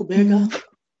Honorable Kubeka.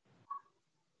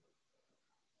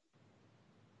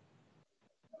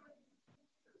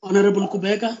 Honorable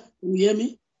Kubeka, can you hear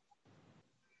me?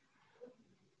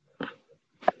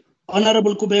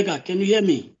 Honorable Kubeka, can you hear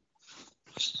me?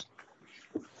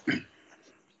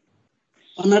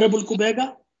 Honorable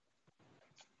Kubeka?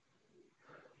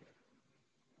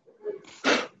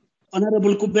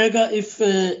 Honorable Kubeka, if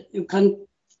you can't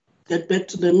get back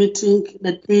to the meeting,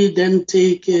 let me then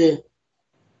take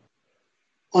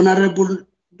Honorable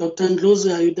Dr.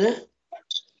 Ndlozi. Are you there?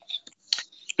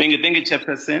 Thank you,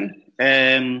 Chairperson.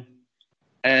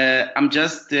 I'm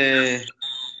just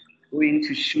going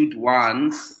to shoot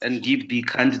once and give the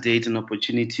candidate an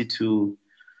opportunity to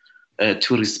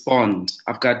respond.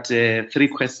 I've got 3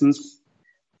 questions.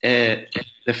 The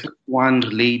first one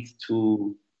relates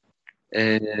to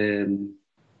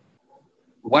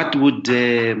what would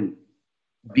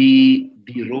be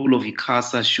the role of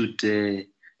ICASA should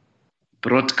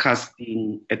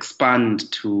broadcasting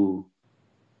expand to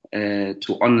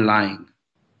online?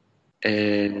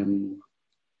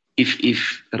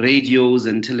 If radios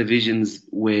and televisions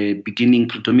were beginning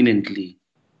predominantly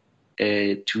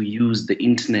to use the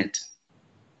internet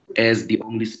as the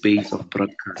only space of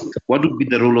broadcast, what would be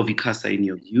the role of ICASA in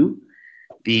your view?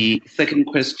 The second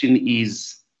question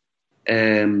is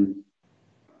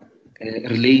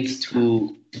relates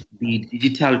to the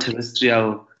digital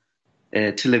terrestrial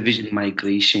television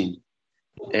migration.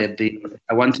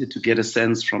 I wanted to get a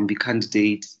sense from the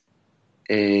candidate,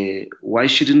 why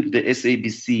shouldn't the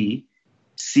SABC,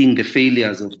 seeing the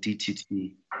failures of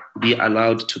DTT, be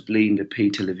allowed to play in the pay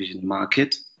television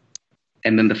market?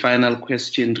 And then the final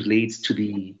question relates to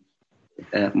the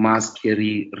mass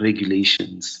carry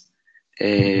regulations.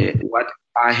 What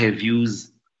are her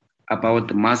views about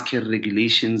the mass carry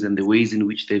regulations and the ways in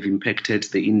which they've impacted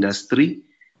the industry,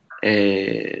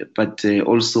 but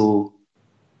also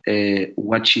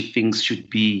what she thinks should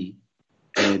be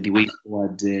the way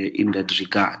forward in that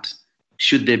regard?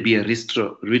 Should there be a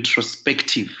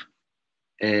retrospective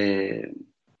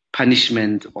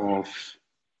punishment of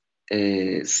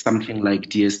something like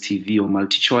DSTV or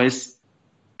multi-choice,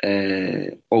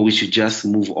 or we should just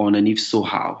move on, and if so,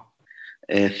 how?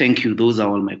 Thank you. Those are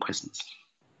all my questions.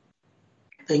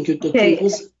 Thank you, Dr. Okay.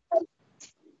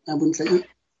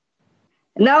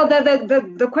 Now,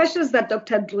 the questions that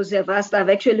Dr. Ndlozi have asked are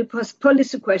actually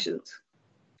policy questions,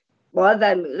 more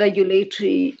than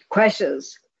regulatory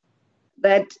questions,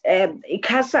 that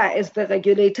ICASA as the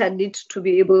regulator needs to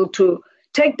be able to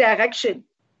take direction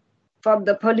from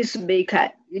the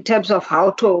policymaker in terms of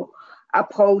how to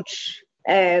approach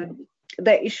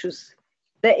the issues.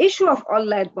 The issue of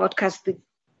online broadcasting,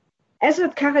 as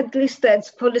it currently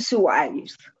stands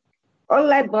policy-wise,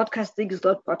 online broadcasting is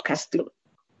not broadcasting.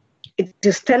 It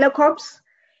is telecoms,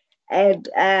 and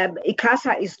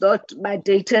ICASA is not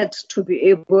mandated to be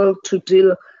able to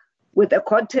deal with the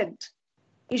content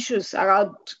issues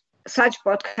around such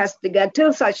broadcasting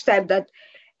until such time that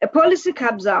a policy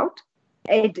comes out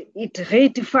and it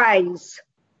redefines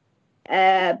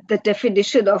the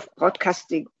definition of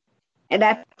broadcasting. And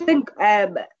I think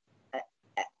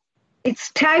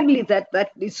it's timely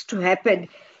that needs to happen,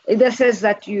 in the sense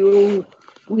that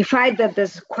we find that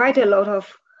there's quite a lot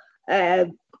of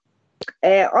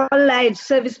online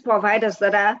service providers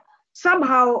that are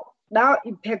somehow now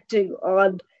impacting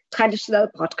on traditional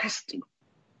broadcasting.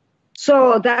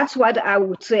 So that's what I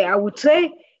would say. I would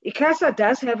say ICASA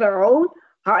does have a role.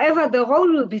 However, the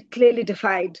role will be clearly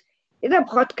defined in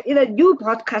a new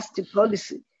broadcasting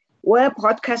policy, where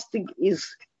broadcasting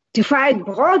is defined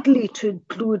broadly to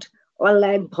include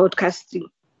online broadcasting.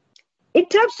 In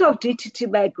terms of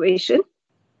DTT migration,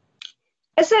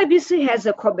 SABC has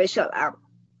a commercial arm,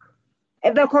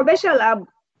 and the commercial arm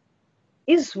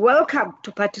is welcome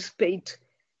to participate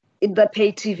in the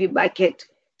pay TV market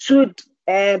should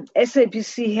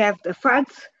SABC have the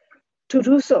funds to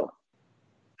do so.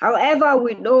 However,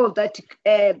 we know that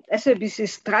SABC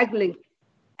is struggling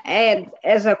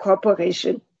as a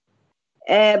corporation,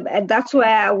 and that's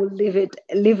why I will leave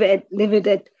it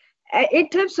at. In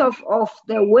terms of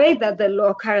the way that the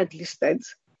law currently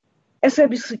stands,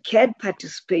 SABC can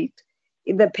participate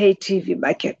in the pay TV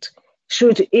market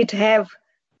should it have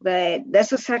the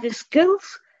necessary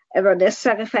skills and the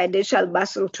necessary financial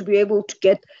muscle to be able to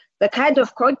get the kind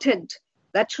of content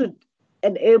that should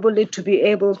enable it to be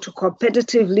able to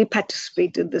competitively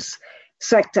participate in this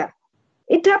sector.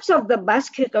 In terms of the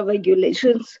basket of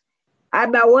regulations,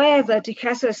 I'm aware that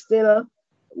ICASA is still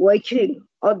working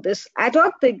on this. I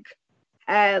don't think,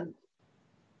 you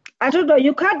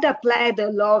can't apply the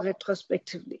law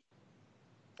retrospectively.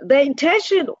 The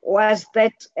intention was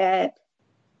that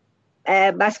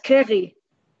Maskeri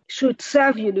should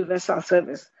serve universal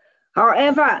service.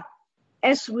 However,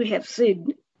 as we have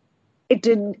seen, it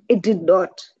did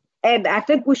not. And I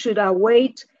think we should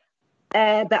await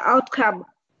the outcome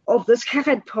of this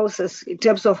current process in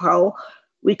terms of how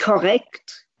we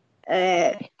correct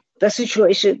the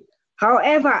situation.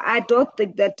 However, I don't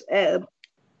think that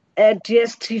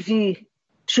DSTV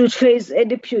should face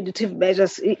any punitive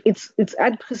measures. It's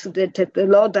unprecedented. The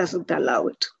law doesn't allow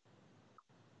it.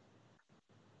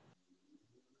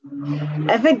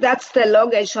 I think that's the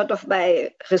long and short of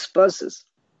my responses.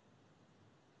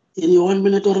 In your 1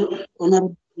 minute, or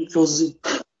Honorable, close,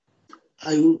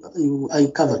 are you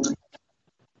covered?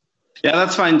 Yeah,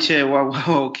 that's fine, Chair. Wow,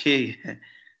 okay.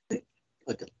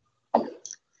 Okay.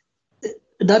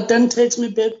 That then takes me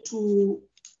back to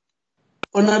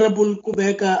Honorable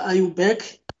Kubeka. Are you back?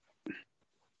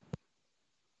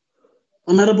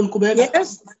 Honorable Kubeka?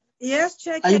 Yes,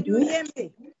 Chair. Can you hear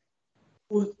me?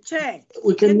 Chair,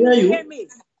 we can hear you. Hear me?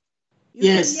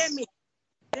 Yes. Can hear me?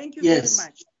 Thank you very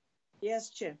much. Yes,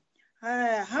 Chair.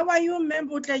 How are you,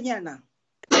 Member Tanyana?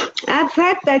 I'm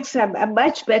fine, thanks. I'm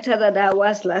much better than I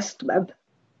was last month.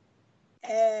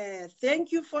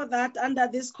 Thank you for that under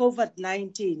this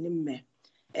COVID-19.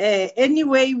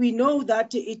 Anyway, we know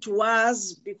that it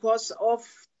was because of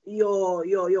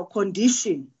your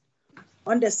condition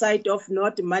on the side of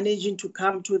not managing to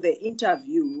come to the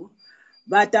interview.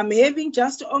 But I'm having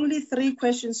just only 3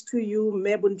 questions to you,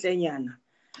 Mebuntlenyana.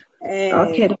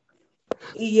 Okay.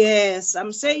 Yes,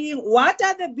 I'm saying, what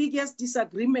are the biggest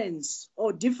disagreements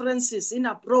or differences in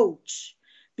approach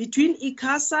between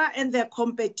ICASA and the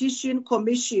Competition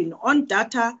Commission on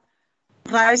data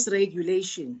price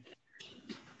regulation?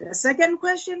 The second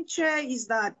question, Chair, is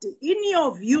that in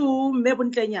your view,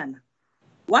 Mebuntlenyana,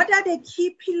 what are the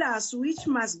key pillars which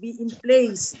must be in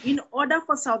place in order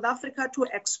for South Africa to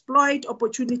exploit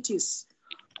opportunities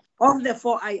of the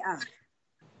 4IR?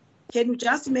 Can you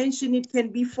just mention it? Can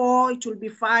be 4, it will be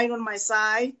fine on my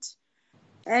side.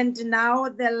 And now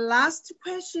the last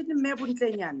question,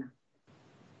 Mebuntlenyana.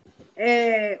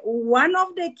 One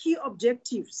of the key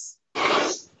objectives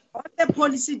of the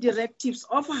policy directives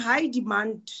of high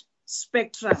demand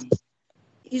spectrum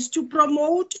is to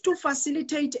promote, to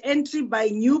facilitate entry by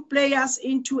new players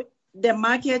into the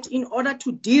market in order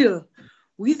to deal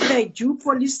with the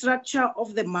duopoly structure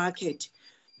of the market.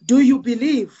 Do you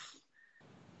believe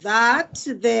that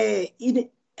the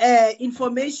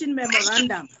information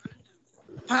memorandum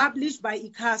published by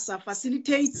ICASA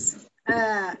facilitates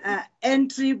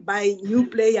entry by new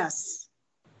players?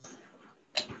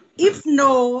 If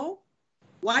no,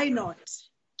 why not?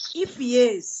 If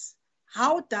yes,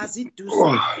 how does it do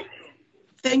so?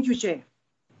 Thank you, Chair.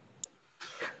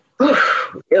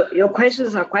 Your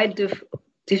questions are quite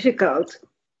difficult.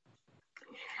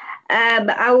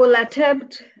 I will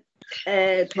attempt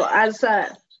to answer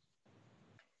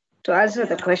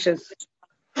the questions.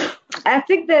 I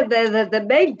think that the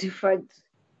main difference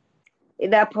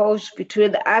in approach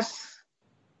between us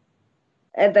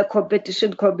and the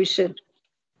Competition Commission,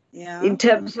 in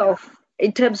terms of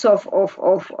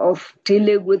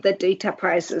dealing with the data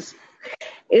prices,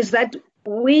 is that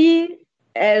we,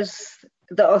 as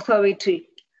the authority,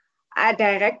 are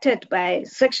directed by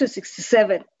Section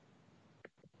 67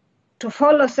 to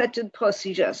follow certain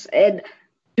procedures. And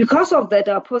because of that,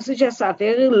 our procedures are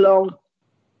very long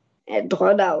and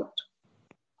drawn out.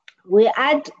 We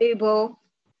aren't able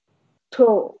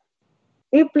to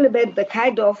implement the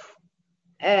kind of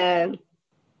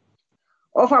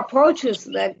approaches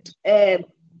that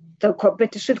the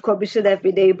Competition Commission have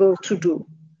been able to do.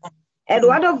 And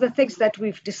one of the things that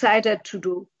we've decided to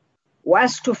do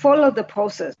was to follow the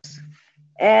process.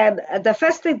 And the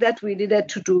first thing that we needed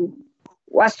to do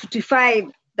was to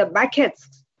define the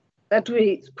markets that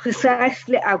we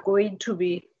precisely are going to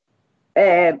be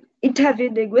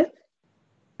intervening with.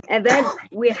 And then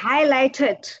we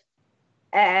highlighted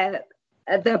the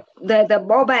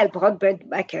mobile broadband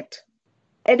market.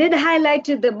 And in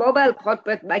highlighting the mobile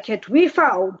broadband market, we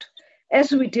found,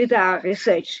 as we did our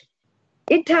research,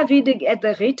 intervening at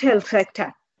the retail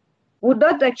sector would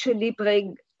not actually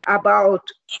bring about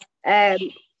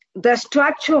the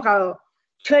structural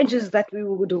changes that we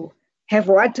would have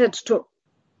wanted to.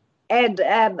 And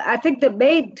I think the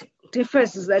main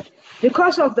difference is that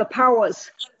because of the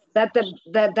powers that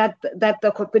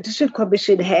the Competition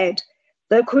Commission had,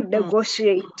 they could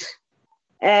negotiate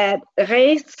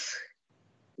rates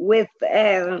with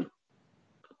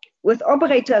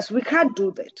operators. We can't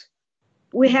do that.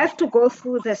 We have to go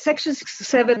through the Section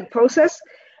 67 process.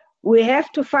 We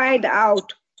have to find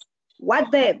out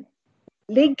what the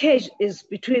linkage is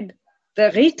between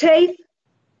the retail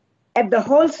and the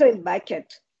wholesale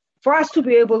market for us to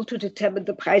be able to determine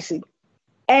the pricing.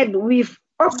 And we've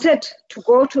opted to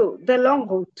go to the long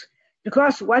route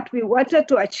because what we wanted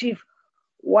to achieve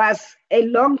was a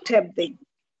long-term thing.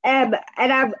 And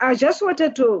I just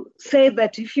wanted to say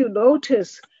that if you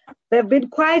notice, there have been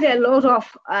quite a lot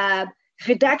of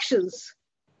reductions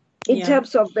in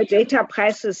terms of the data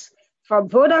prices from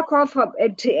Vodacom, from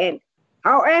MTN.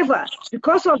 However,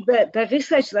 because of the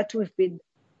research that we've been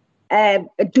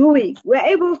doing, we're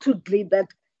able to glean that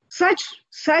such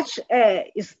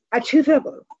is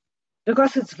achievable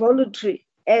because it's voluntary,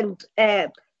 and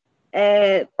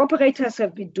operators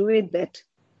have been doing that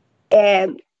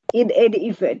in any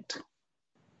event.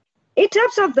 In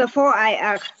terms of the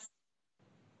 4IR,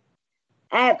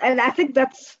 and I think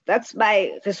that's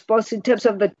my response in terms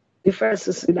of the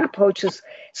differences in approaches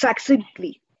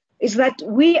succinctly, is that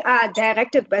we are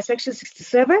directed by Section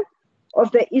 67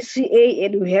 of the ECA,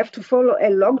 and we have to follow a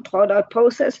long drawn-out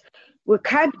process. We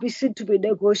can't be seen to be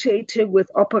negotiating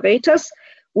with operators.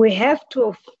 We have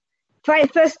to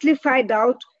firstly find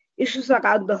out issues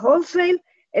around the wholesale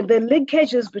and the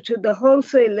linkages between the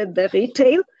wholesale and the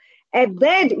retail, and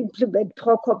then implement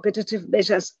pro-competitive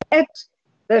measures at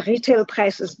the retail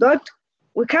prices.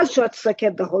 We can't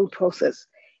short-circuit the whole process.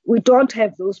 We don't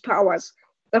have those powers.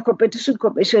 The Competition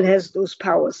Commission has those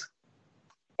powers.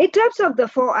 In terms of the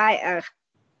 4IR,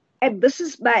 and this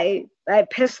is my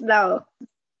personal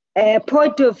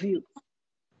point of view,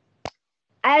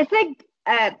 I think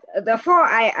the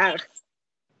 4IR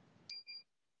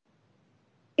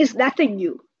is nothing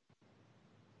new.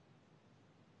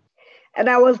 And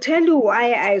I will tell you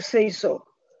why I say so.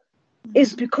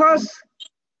 It's because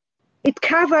it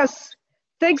covers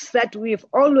things that we've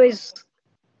always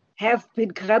have been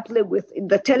grappling with in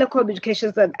the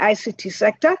telecommunications and ICT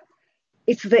sector.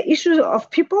 It's the issues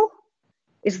of people,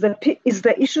 it's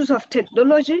the issues of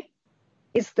technology,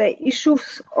 it's the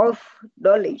issues of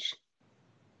knowledge.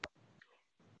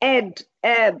 And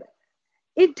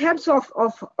in terms of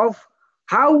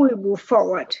how we move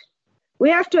forward, we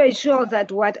have to ensure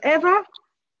that whatever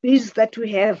is that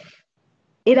we have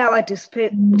in our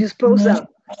disposal,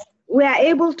 we are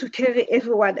able to carry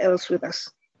everyone else with us.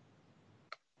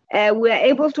 We are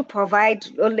able to provide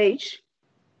knowledge.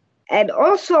 And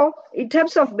also, in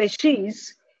terms of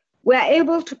machines, we are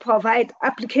able to provide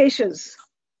applications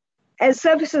and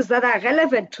services that are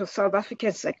relevant to South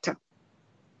African sector,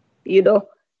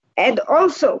 And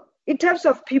also, in terms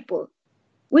of people,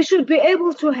 we should be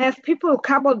able to have people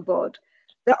come on board.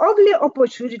 The only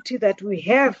opportunity that we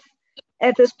have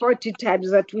at this point in time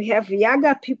is that we have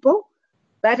younger people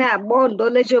that are more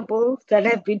knowledgeable, that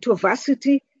have been to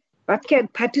varsity, that can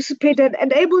participate and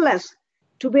enable us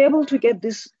to be able to get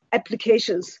these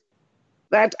applications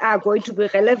that are going to be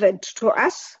relevant to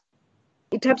us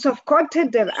in terms of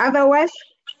content and otherwise,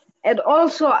 and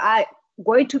also are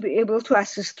going to be able to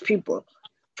assist people.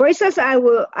 For instance, I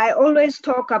always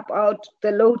talk about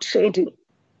the load shedding.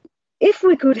 If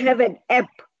we could have an app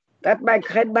that my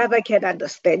grandmother can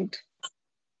understand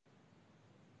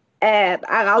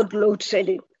around load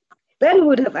shedding, then we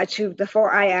would have achieved the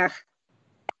 4IR.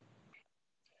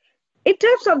 In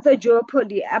terms of the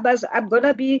duopoly, I'm going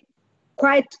to be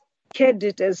quite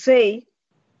candid and say,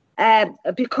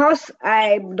 because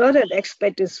I'm not an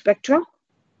expert in spectrum,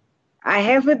 I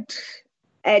haven't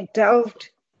delved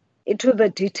into the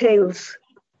details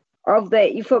of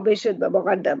the information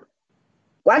memorandum.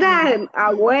 What I'm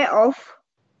aware of,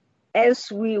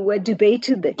 as we were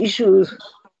debating the issues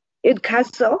in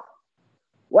council,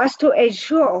 was to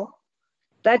ensure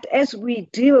that as we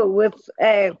deal with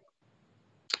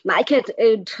market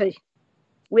entry,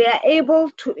 we are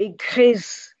able to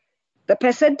increase the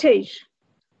percentage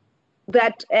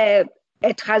that a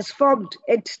transformed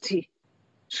entity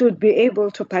should be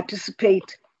able to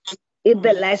participate in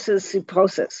the licensing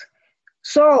process.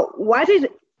 So what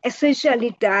it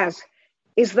essentially does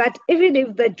is that even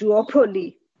if the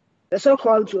duopoly, the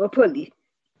so-called duopoly,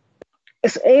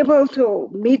 is able to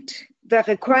meet the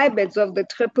requirements of the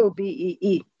triple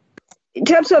BEE, in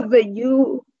terms of the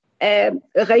new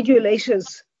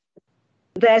regulations,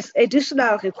 there's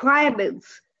additional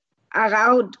requirements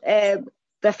around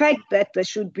the fact that there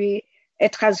should be a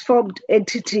transformed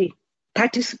entity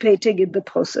participating in the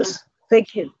process.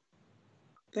 Thank you.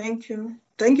 Thank you.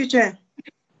 Thank you, Chair.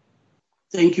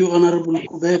 Thank you, Honorable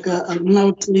Kubeka. I'll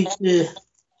now take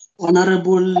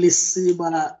Honorable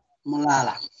Lisiba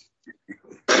Malala.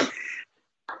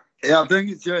 Yeah, thank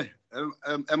you, Chair.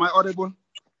 Am I audible?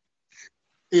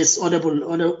 Yes, audible,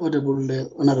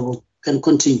 Honorable. Can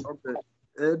continue. Okay.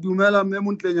 Dumela me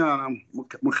Montlenyana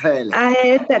Mokhele.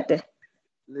 I that.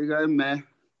 Le kae mme?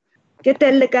 Ke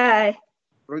telle kae?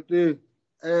 Okay.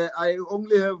 I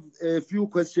only have a few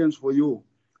questions for you.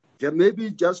 Maybe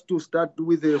just to start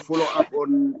with a follow-up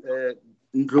on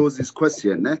Ndlozi's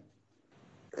question.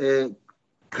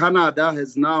 Canada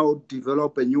has now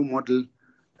developed a new model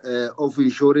of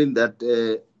ensuring that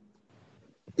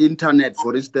internet,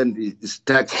 for instance, is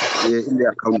taxed in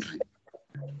their country.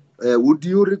 Would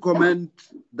you recommend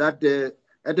that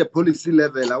at a policy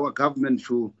level, our government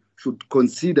should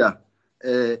consider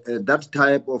that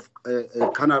type of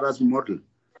Canada's model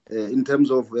in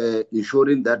terms of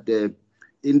ensuring that the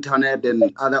internet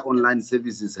and other online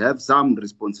services have some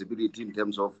responsibility in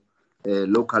terms of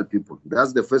local people?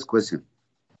 That's the first question.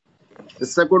 The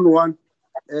second one,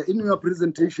 in your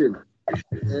presentation,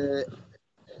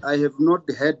 I have not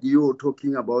heard you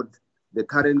talking about the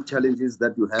current challenges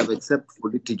that you have, except for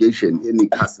litigation in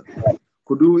ICASA.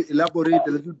 Could you elaborate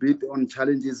a little bit on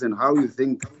challenges and how you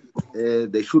think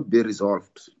they should be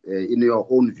resolved in your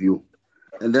own view?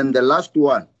 And then the last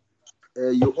one,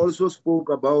 you also spoke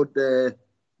about the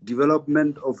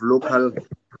development of local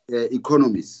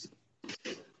economies.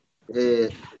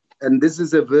 And this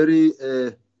is a very,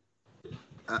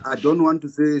 I don't want to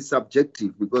say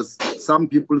subjective, because some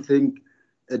people think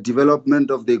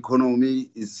development of the economy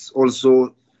is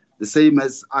also the same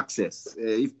as access.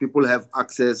 If people have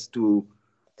access to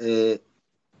the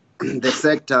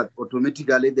sector,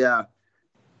 automatically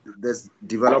there's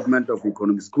development of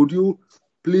economies. Could you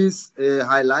please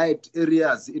highlight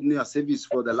areas in your service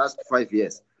for the last 5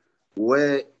 years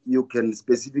where you can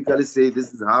specifically say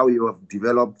this is how you have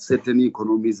developed certain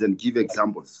economies and give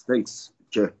examples? Thanks,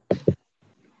 Chair.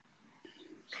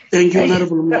 Thank you,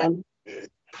 Honorable Malala.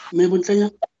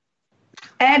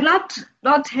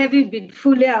 Not having been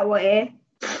fully aware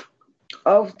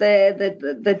of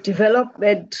the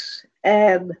development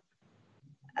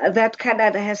that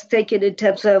Canada has taken in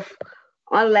terms of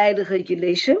online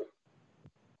regulation.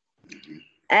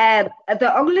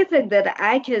 The only thing that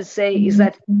I can say is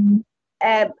that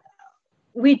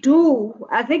we do,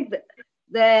 I think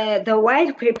the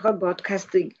white paper on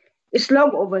broadcasting is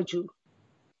long overdue.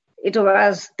 It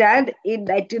was done in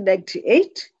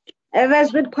 1998, and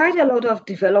there's been quite a lot of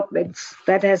developments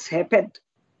that has happened.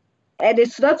 And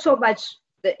it's not so much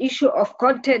the issue of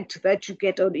content that you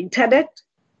get on internet,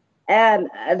 and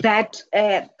that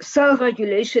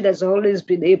self-regulation has always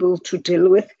been able to deal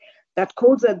with, that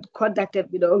codes and conduct have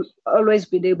always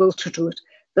been able to do it.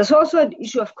 There's also an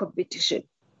issue of competition,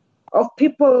 of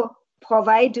people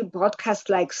providing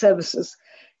broadcast-like services.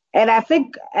 And I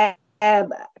think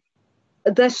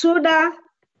the sooner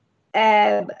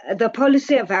the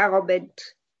policy environment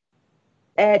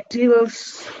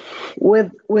deals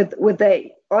with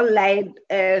the online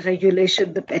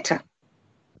regulation, the better.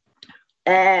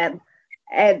 And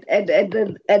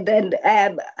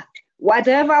then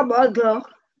whatever model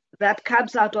that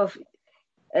comes out of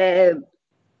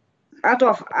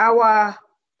our,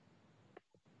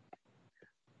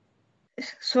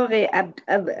 sorry,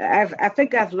 I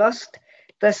think I've lost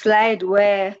the slide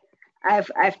where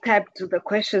I've typed the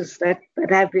questions that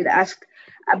have been asked.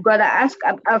 I'm going to ask,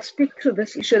 I'll speak to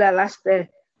this issue. I'll ask the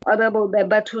honorable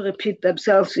member to repeat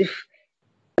themselves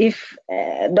if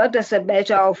not as a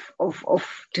measure of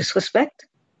disrespect.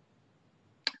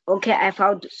 Okay, I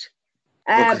found it.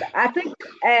 Okay. I think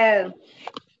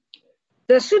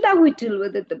the sooner we deal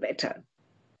with it, the better.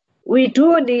 We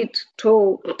do need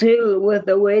to deal with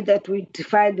the way that we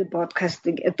define the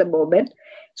broadcasting at the moment,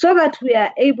 so that we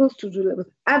are able to deal with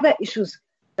other issues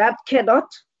that cannot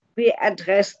be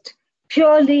addressed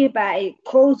purely by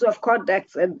codes of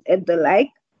conduct and the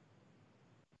like.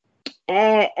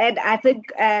 And I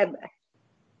think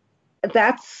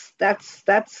that's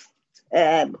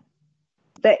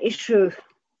the issue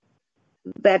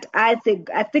that I think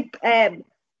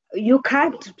you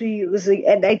can't be using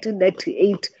a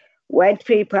 1998 white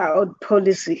paper on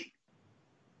policy.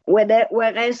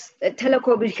 Whereas the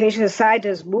telecommunication side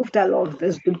has moved along,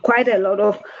 there's been quite a lot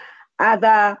of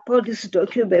other policy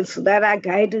documents that are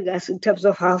guiding us in terms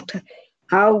of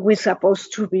how we're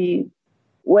supposed to be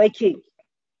working.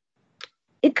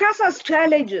 ICASA's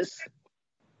challenges.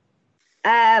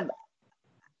 I've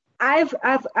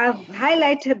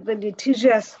highlighted the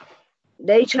litigious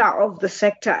nature of the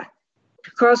sector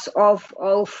because of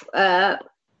the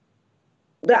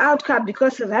outcome,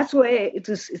 because that's where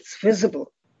it's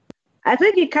visible. I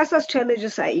think ICASA's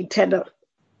challenges are internal.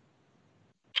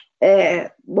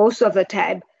 Most of the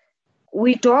time,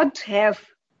 we don't have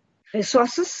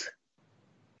resources.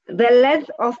 The length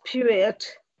of period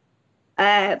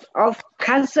of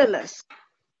councillors,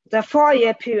 the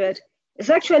 4-year period, is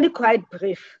actually quite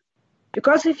brief.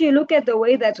 Because if you look at the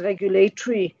way that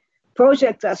regulatory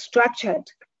projects are structured,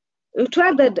 you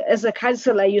try that as a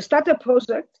councillor, you start a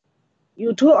project,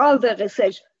 you do all the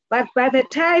research, but by the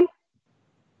time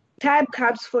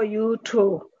comes for you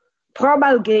to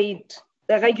promulgate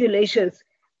the regulations,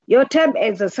 your term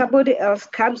ends and somebody else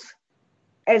comes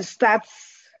and starts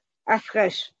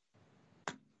afresh.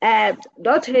 And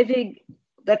not having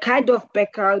the kind of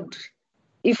background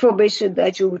information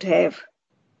that you would have.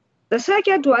 The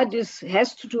second one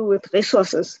has to do with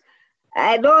resources.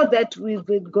 I know that we've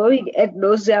been going ad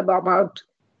nauseam about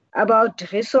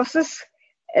resources,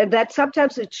 and that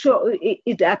sometimes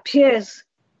it appears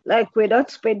like we're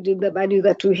not spending the money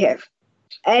that we have.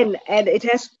 And it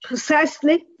has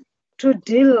precisely to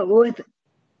deal with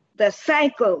the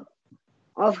cycle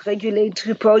of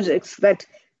regulatory projects that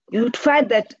you'd find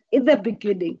that in the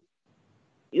beginning,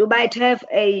 you might have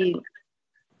a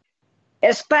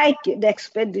spike in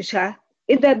expenditure.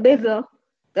 In the middle,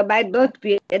 there might not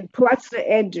be, and towards the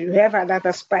end, you have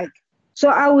another spike. So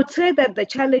I would say that the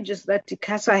challenges that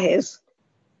ICASA has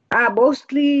are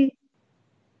mostly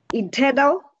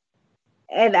internal,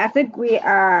 and I think we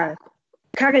are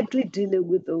currently dealing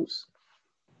with those.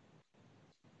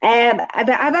 And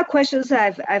the other questions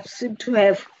I've seemed to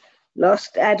have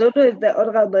lost. I don't know if the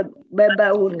honorable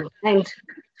member would mind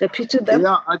repeating them.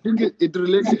 Yeah, I think it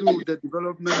relates to the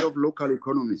development of local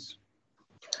economies.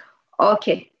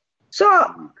 Okay.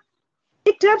 So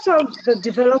in terms of the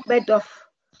development of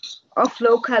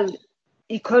local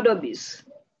economies,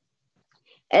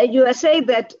 and you are saying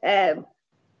that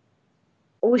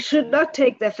we should not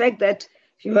take the fact that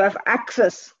you have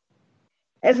access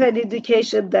as an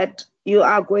indication that you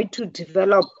are going to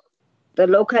develop the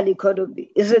local economy,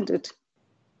 isn't it?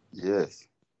 Yes.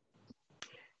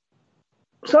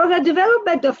 So the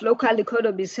development of local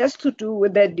economies has to do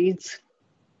with the needs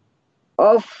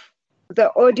of the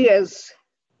audience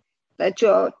that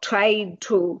you're trying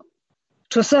to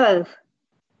serve.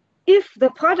 If the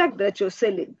product that you're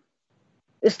selling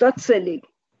is not selling,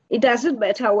 it doesn't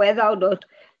matter whether or not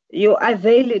you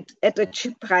avail it at a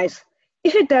cheap price.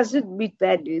 If it doesn't meet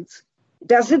their needs, it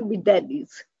doesn't meet their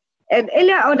needs. And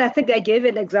earlier on, I think I gave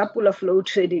an example of load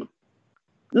shedding.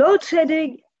 Load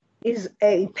shedding is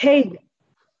a pain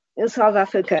in South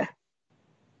Africa.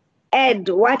 And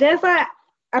whatever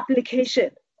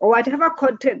application or whatever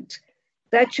content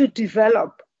that you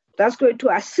develop that's going to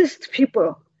assist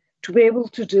people to be able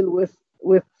to deal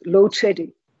with load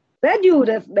shedding, then you would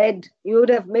have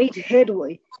made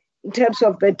headway in terms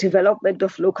of the development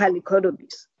of local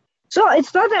economies. So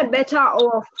it's not a matter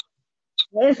of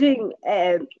having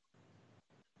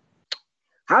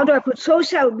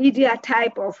social media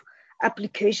type of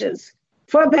applications.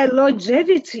 For the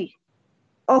longevity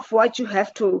of what you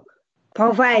have to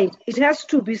provide, it has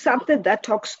to be something that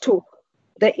talks to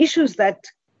the issues that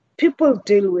people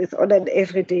deal with on an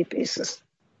everyday basis.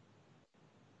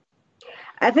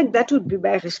 I think that would be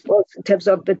my response in terms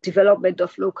of the development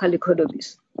of local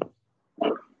economies.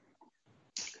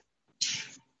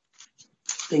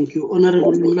 Thank you.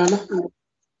 Honorable Mulala.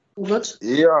 What?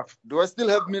 Yeah. Do I still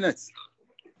have minutes?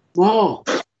 Wow.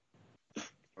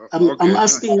 I'm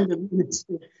asking the minutes.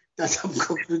 that I'm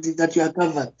concluding that you are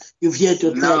covered. You've heard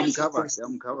your No, time.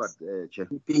 I'm covered, Chair.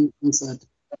 Being answered.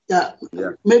 Yeah.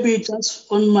 Yeah. Maybe just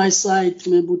on my side,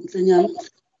 maybe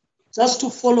just to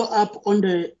follow up on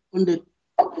the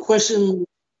question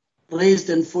raised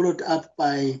and followed up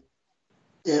by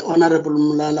Honorable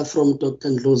Mulala from Dr.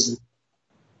 Ndlozi.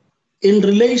 In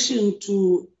relation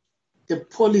to the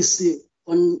policy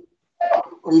on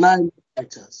online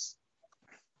matters,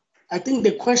 I think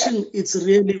the question is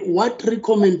really what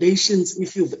recommendations,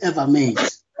 if you've ever made,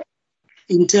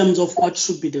 in terms of what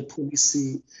should be the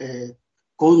policy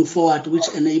going forward, which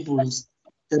enables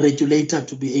the regulator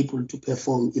to be able to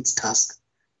perform its task.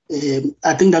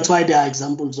 I think that's why there are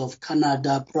examples of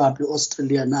Canada, probably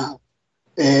Australia now,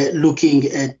 looking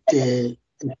at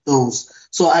those.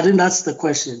 So I think that's the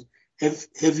question. Have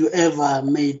you ever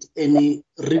made any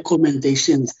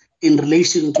recommendations in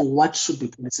relation to what should be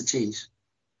policy change?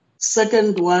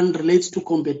 Second one relates to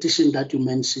competition that you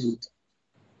mentioned.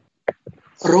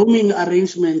 Roaming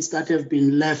arrangements that have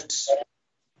been left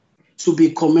to be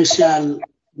commercial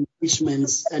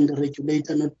arrangements and the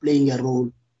regulator not playing a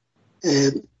role.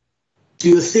 Do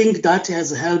you think that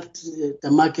has helped the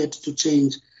market to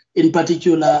change, in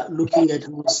particular looking at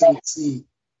how CC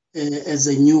as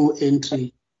a new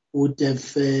entry would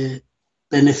have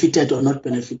benefited or not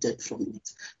benefited from it?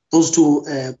 Those two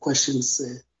questions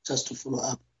just to follow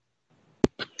up.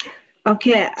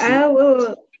 Okay, I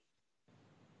will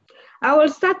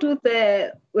start with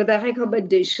the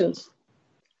recommendations.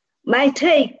 My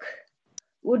take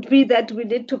would be that we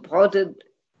need to broaden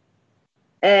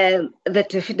the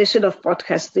definition of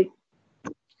broadcasting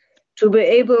to be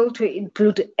able to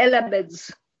include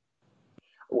elements.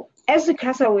 As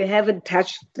ICASA, we haven't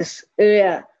touched this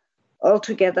area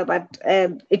altogether, but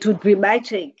it would be my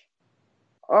take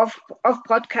of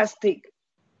broadcasting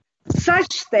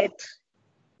such that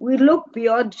we look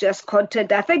beyond just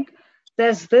content. I think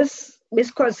there's this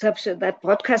misconception that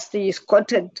broadcasting is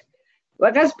content,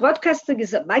 whereas broadcasting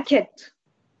is a market.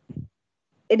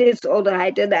 It is all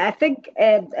right. And I think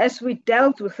as we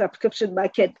dealt with subscription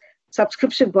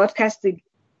broadcasting,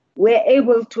 we're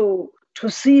able to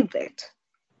see that.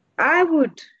 I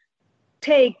would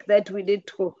take that we need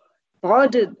to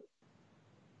broaden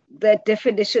the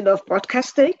definition of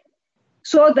broadcasting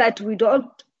so that we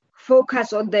don't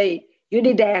focus on the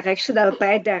unidirectional,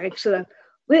 bidirectional.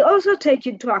 We also take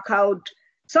into account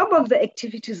some of the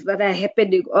activities that are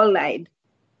happening online,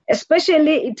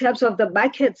 especially in terms of the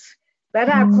markets that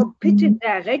are competing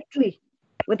directly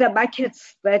with the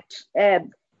markets that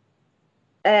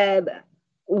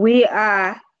we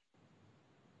are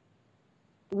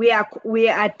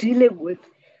dealing with.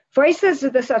 For instance,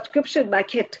 in the subscription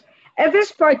market, at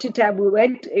this point in time, we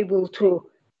weren't able to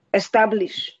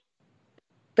establish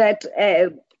that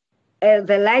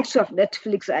the likes of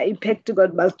Netflix are impacting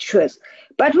on multi-choice.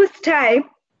 But with time,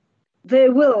 they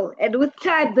will. And with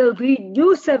time, there'll be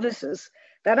new services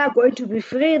that are going to be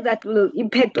free that will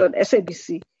impact on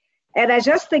SABC. And I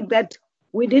just think that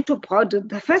we need to broaden.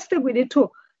 The first thing we need to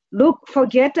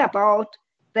forget about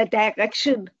the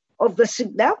direction of the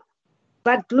signal,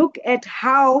 but look at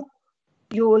how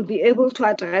you will be able to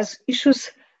address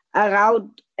issues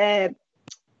around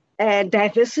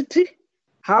diversity,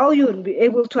 how you will be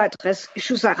able to address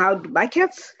issues around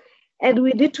markets, and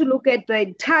we need to look at the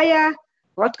entire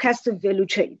broadcasting value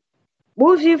chain,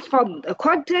 moving from the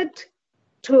content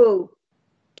to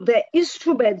the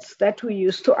instruments that we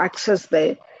use to access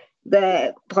the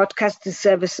broadcasting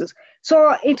services.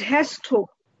 So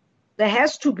there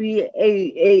has to be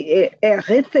a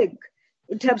rethink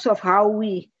in terms of how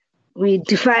we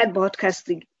define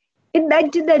broadcasting. In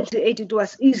 1998, it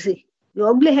was easy. You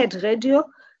only had radio,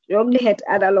 you only had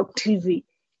analog TV.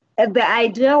 And the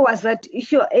idea was that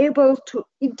if you're able to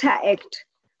interact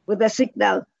with the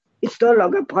signal, it's no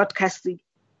longer broadcasting.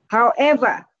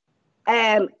 However,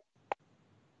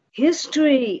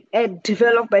 history and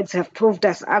developments have proved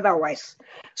us otherwise.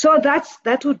 So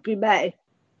that would be my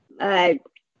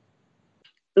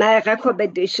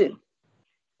recommendation.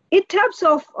 In terms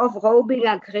of roaming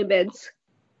agreements,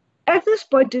 at this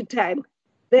point in time,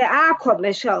 there are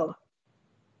commercial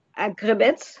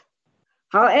agreements.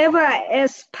 However,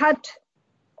 as part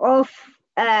of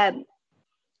the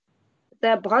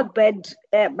broadband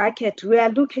market, we are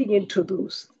looking into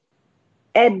those.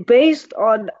 And based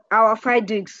on our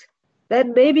findings,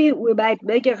 then maybe we might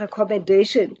make a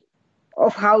recommendation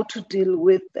of how to deal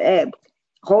with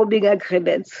roaming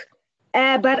agreements.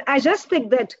 But I just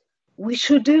think that we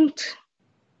shouldn't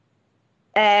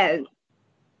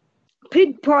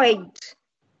pinpoint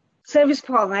service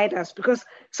providers, because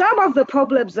some of the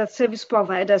problems that service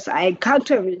providers are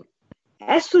encountering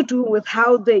has to do with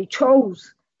how they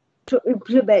chose to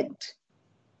implement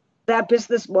their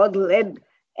business model.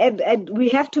 And we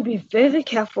have to be very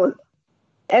careful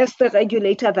as the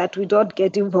regulator that we don't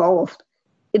get involved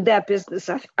in their business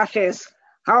affairs.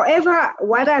 However,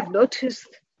 what I've noticed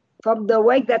from the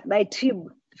work that my team,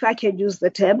 if I can use the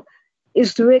term,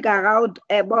 is doing around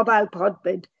mobile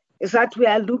broadband is that we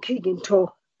are looking into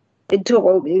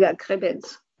roaming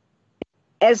agreements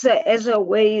as a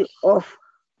way of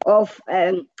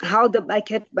how the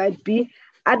market might be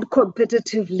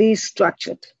uncompetitively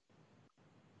structured.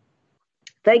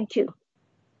 Thank you.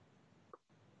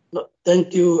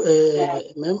 Thank you,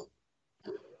 ma'am.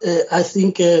 I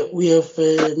think we have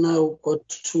now got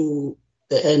to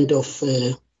the end of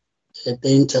the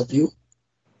interview,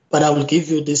 but I will give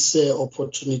you this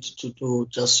opportunity to do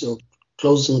just your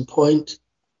closing point.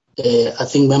 I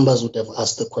think members would have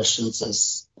asked the questions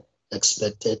as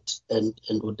expected and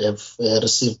would have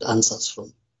received answers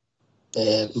from.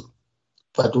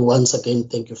 But once again,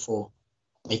 thank you for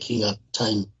making up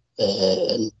time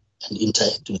and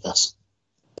interact with us.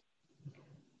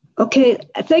 Okay,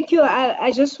 thank you.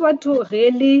 I just want to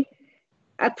really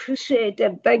appreciate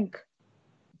and thank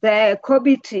the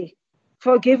committee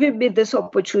for giving me this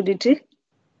opportunity.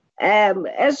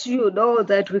 As you know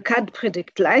that we can't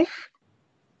predict life,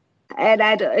 and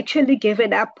I'd actually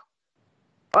given up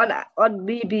on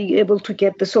me being able to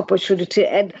get this opportunity.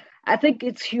 And I think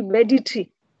it's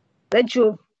humanity that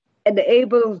you've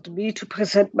enabled me to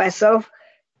present myself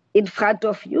in front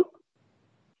of you.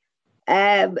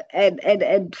 And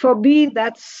for me,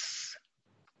 that's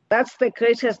the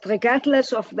greatest,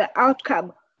 regardless of the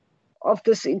outcome of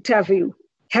this interview.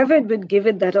 Having been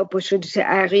given that opportunity,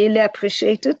 I really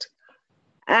appreciate it.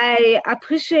 I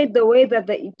appreciate the way that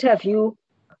the interview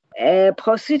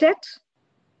proceeded.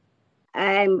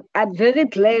 And I'm very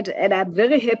glad and I'm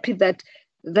very happy that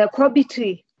the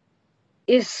committee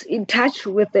is in touch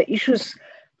with the issues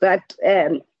that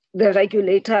the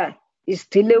regulator is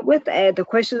dealing with. The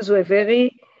questions were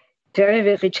very, very,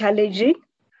 very challenging.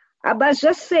 I must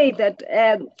just say that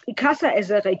ICASA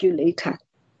as a regulator,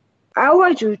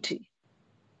 our duty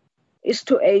is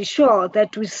to ensure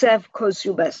that we serve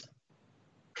consumers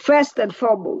first and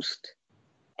foremost.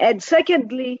 And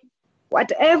secondly,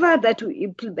 whatever that we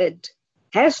implement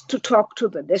has to talk to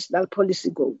the national policy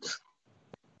goals.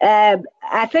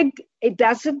 I think it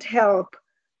doesn't help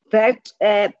that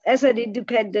as an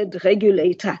independent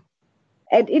regulator,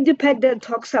 and independent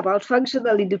talks about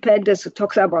functional independence, it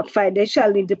talks about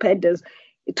financial independence,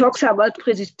 it talks about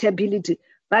predictability.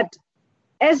 But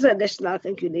as a national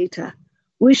regulator,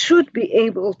 we should be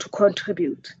able to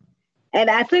contribute. And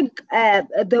I think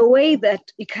the way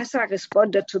that ICASA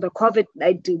responded to the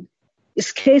COVID-19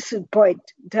 is case in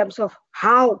point in terms of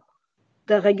how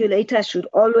the regulator should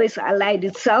always align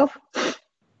itself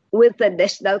with the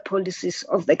national policies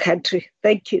of the country.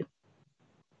 Thank you.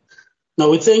 No,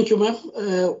 we thank you, ma'am.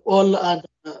 All other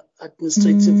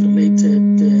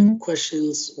administrative-related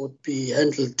questions would be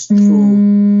handled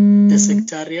through the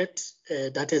secretariat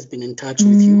that has been in touch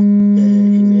with you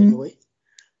in any way.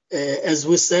 As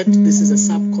we said, this is a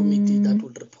subcommittee that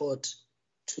will report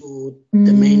to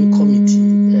the main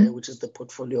committee, which is the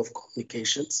portfolio of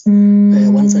communications.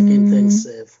 Once again, thanks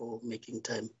for making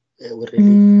time. We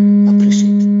really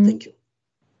appreciate it. Thank you.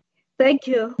 Thank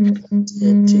you.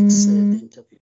 That takes the interview.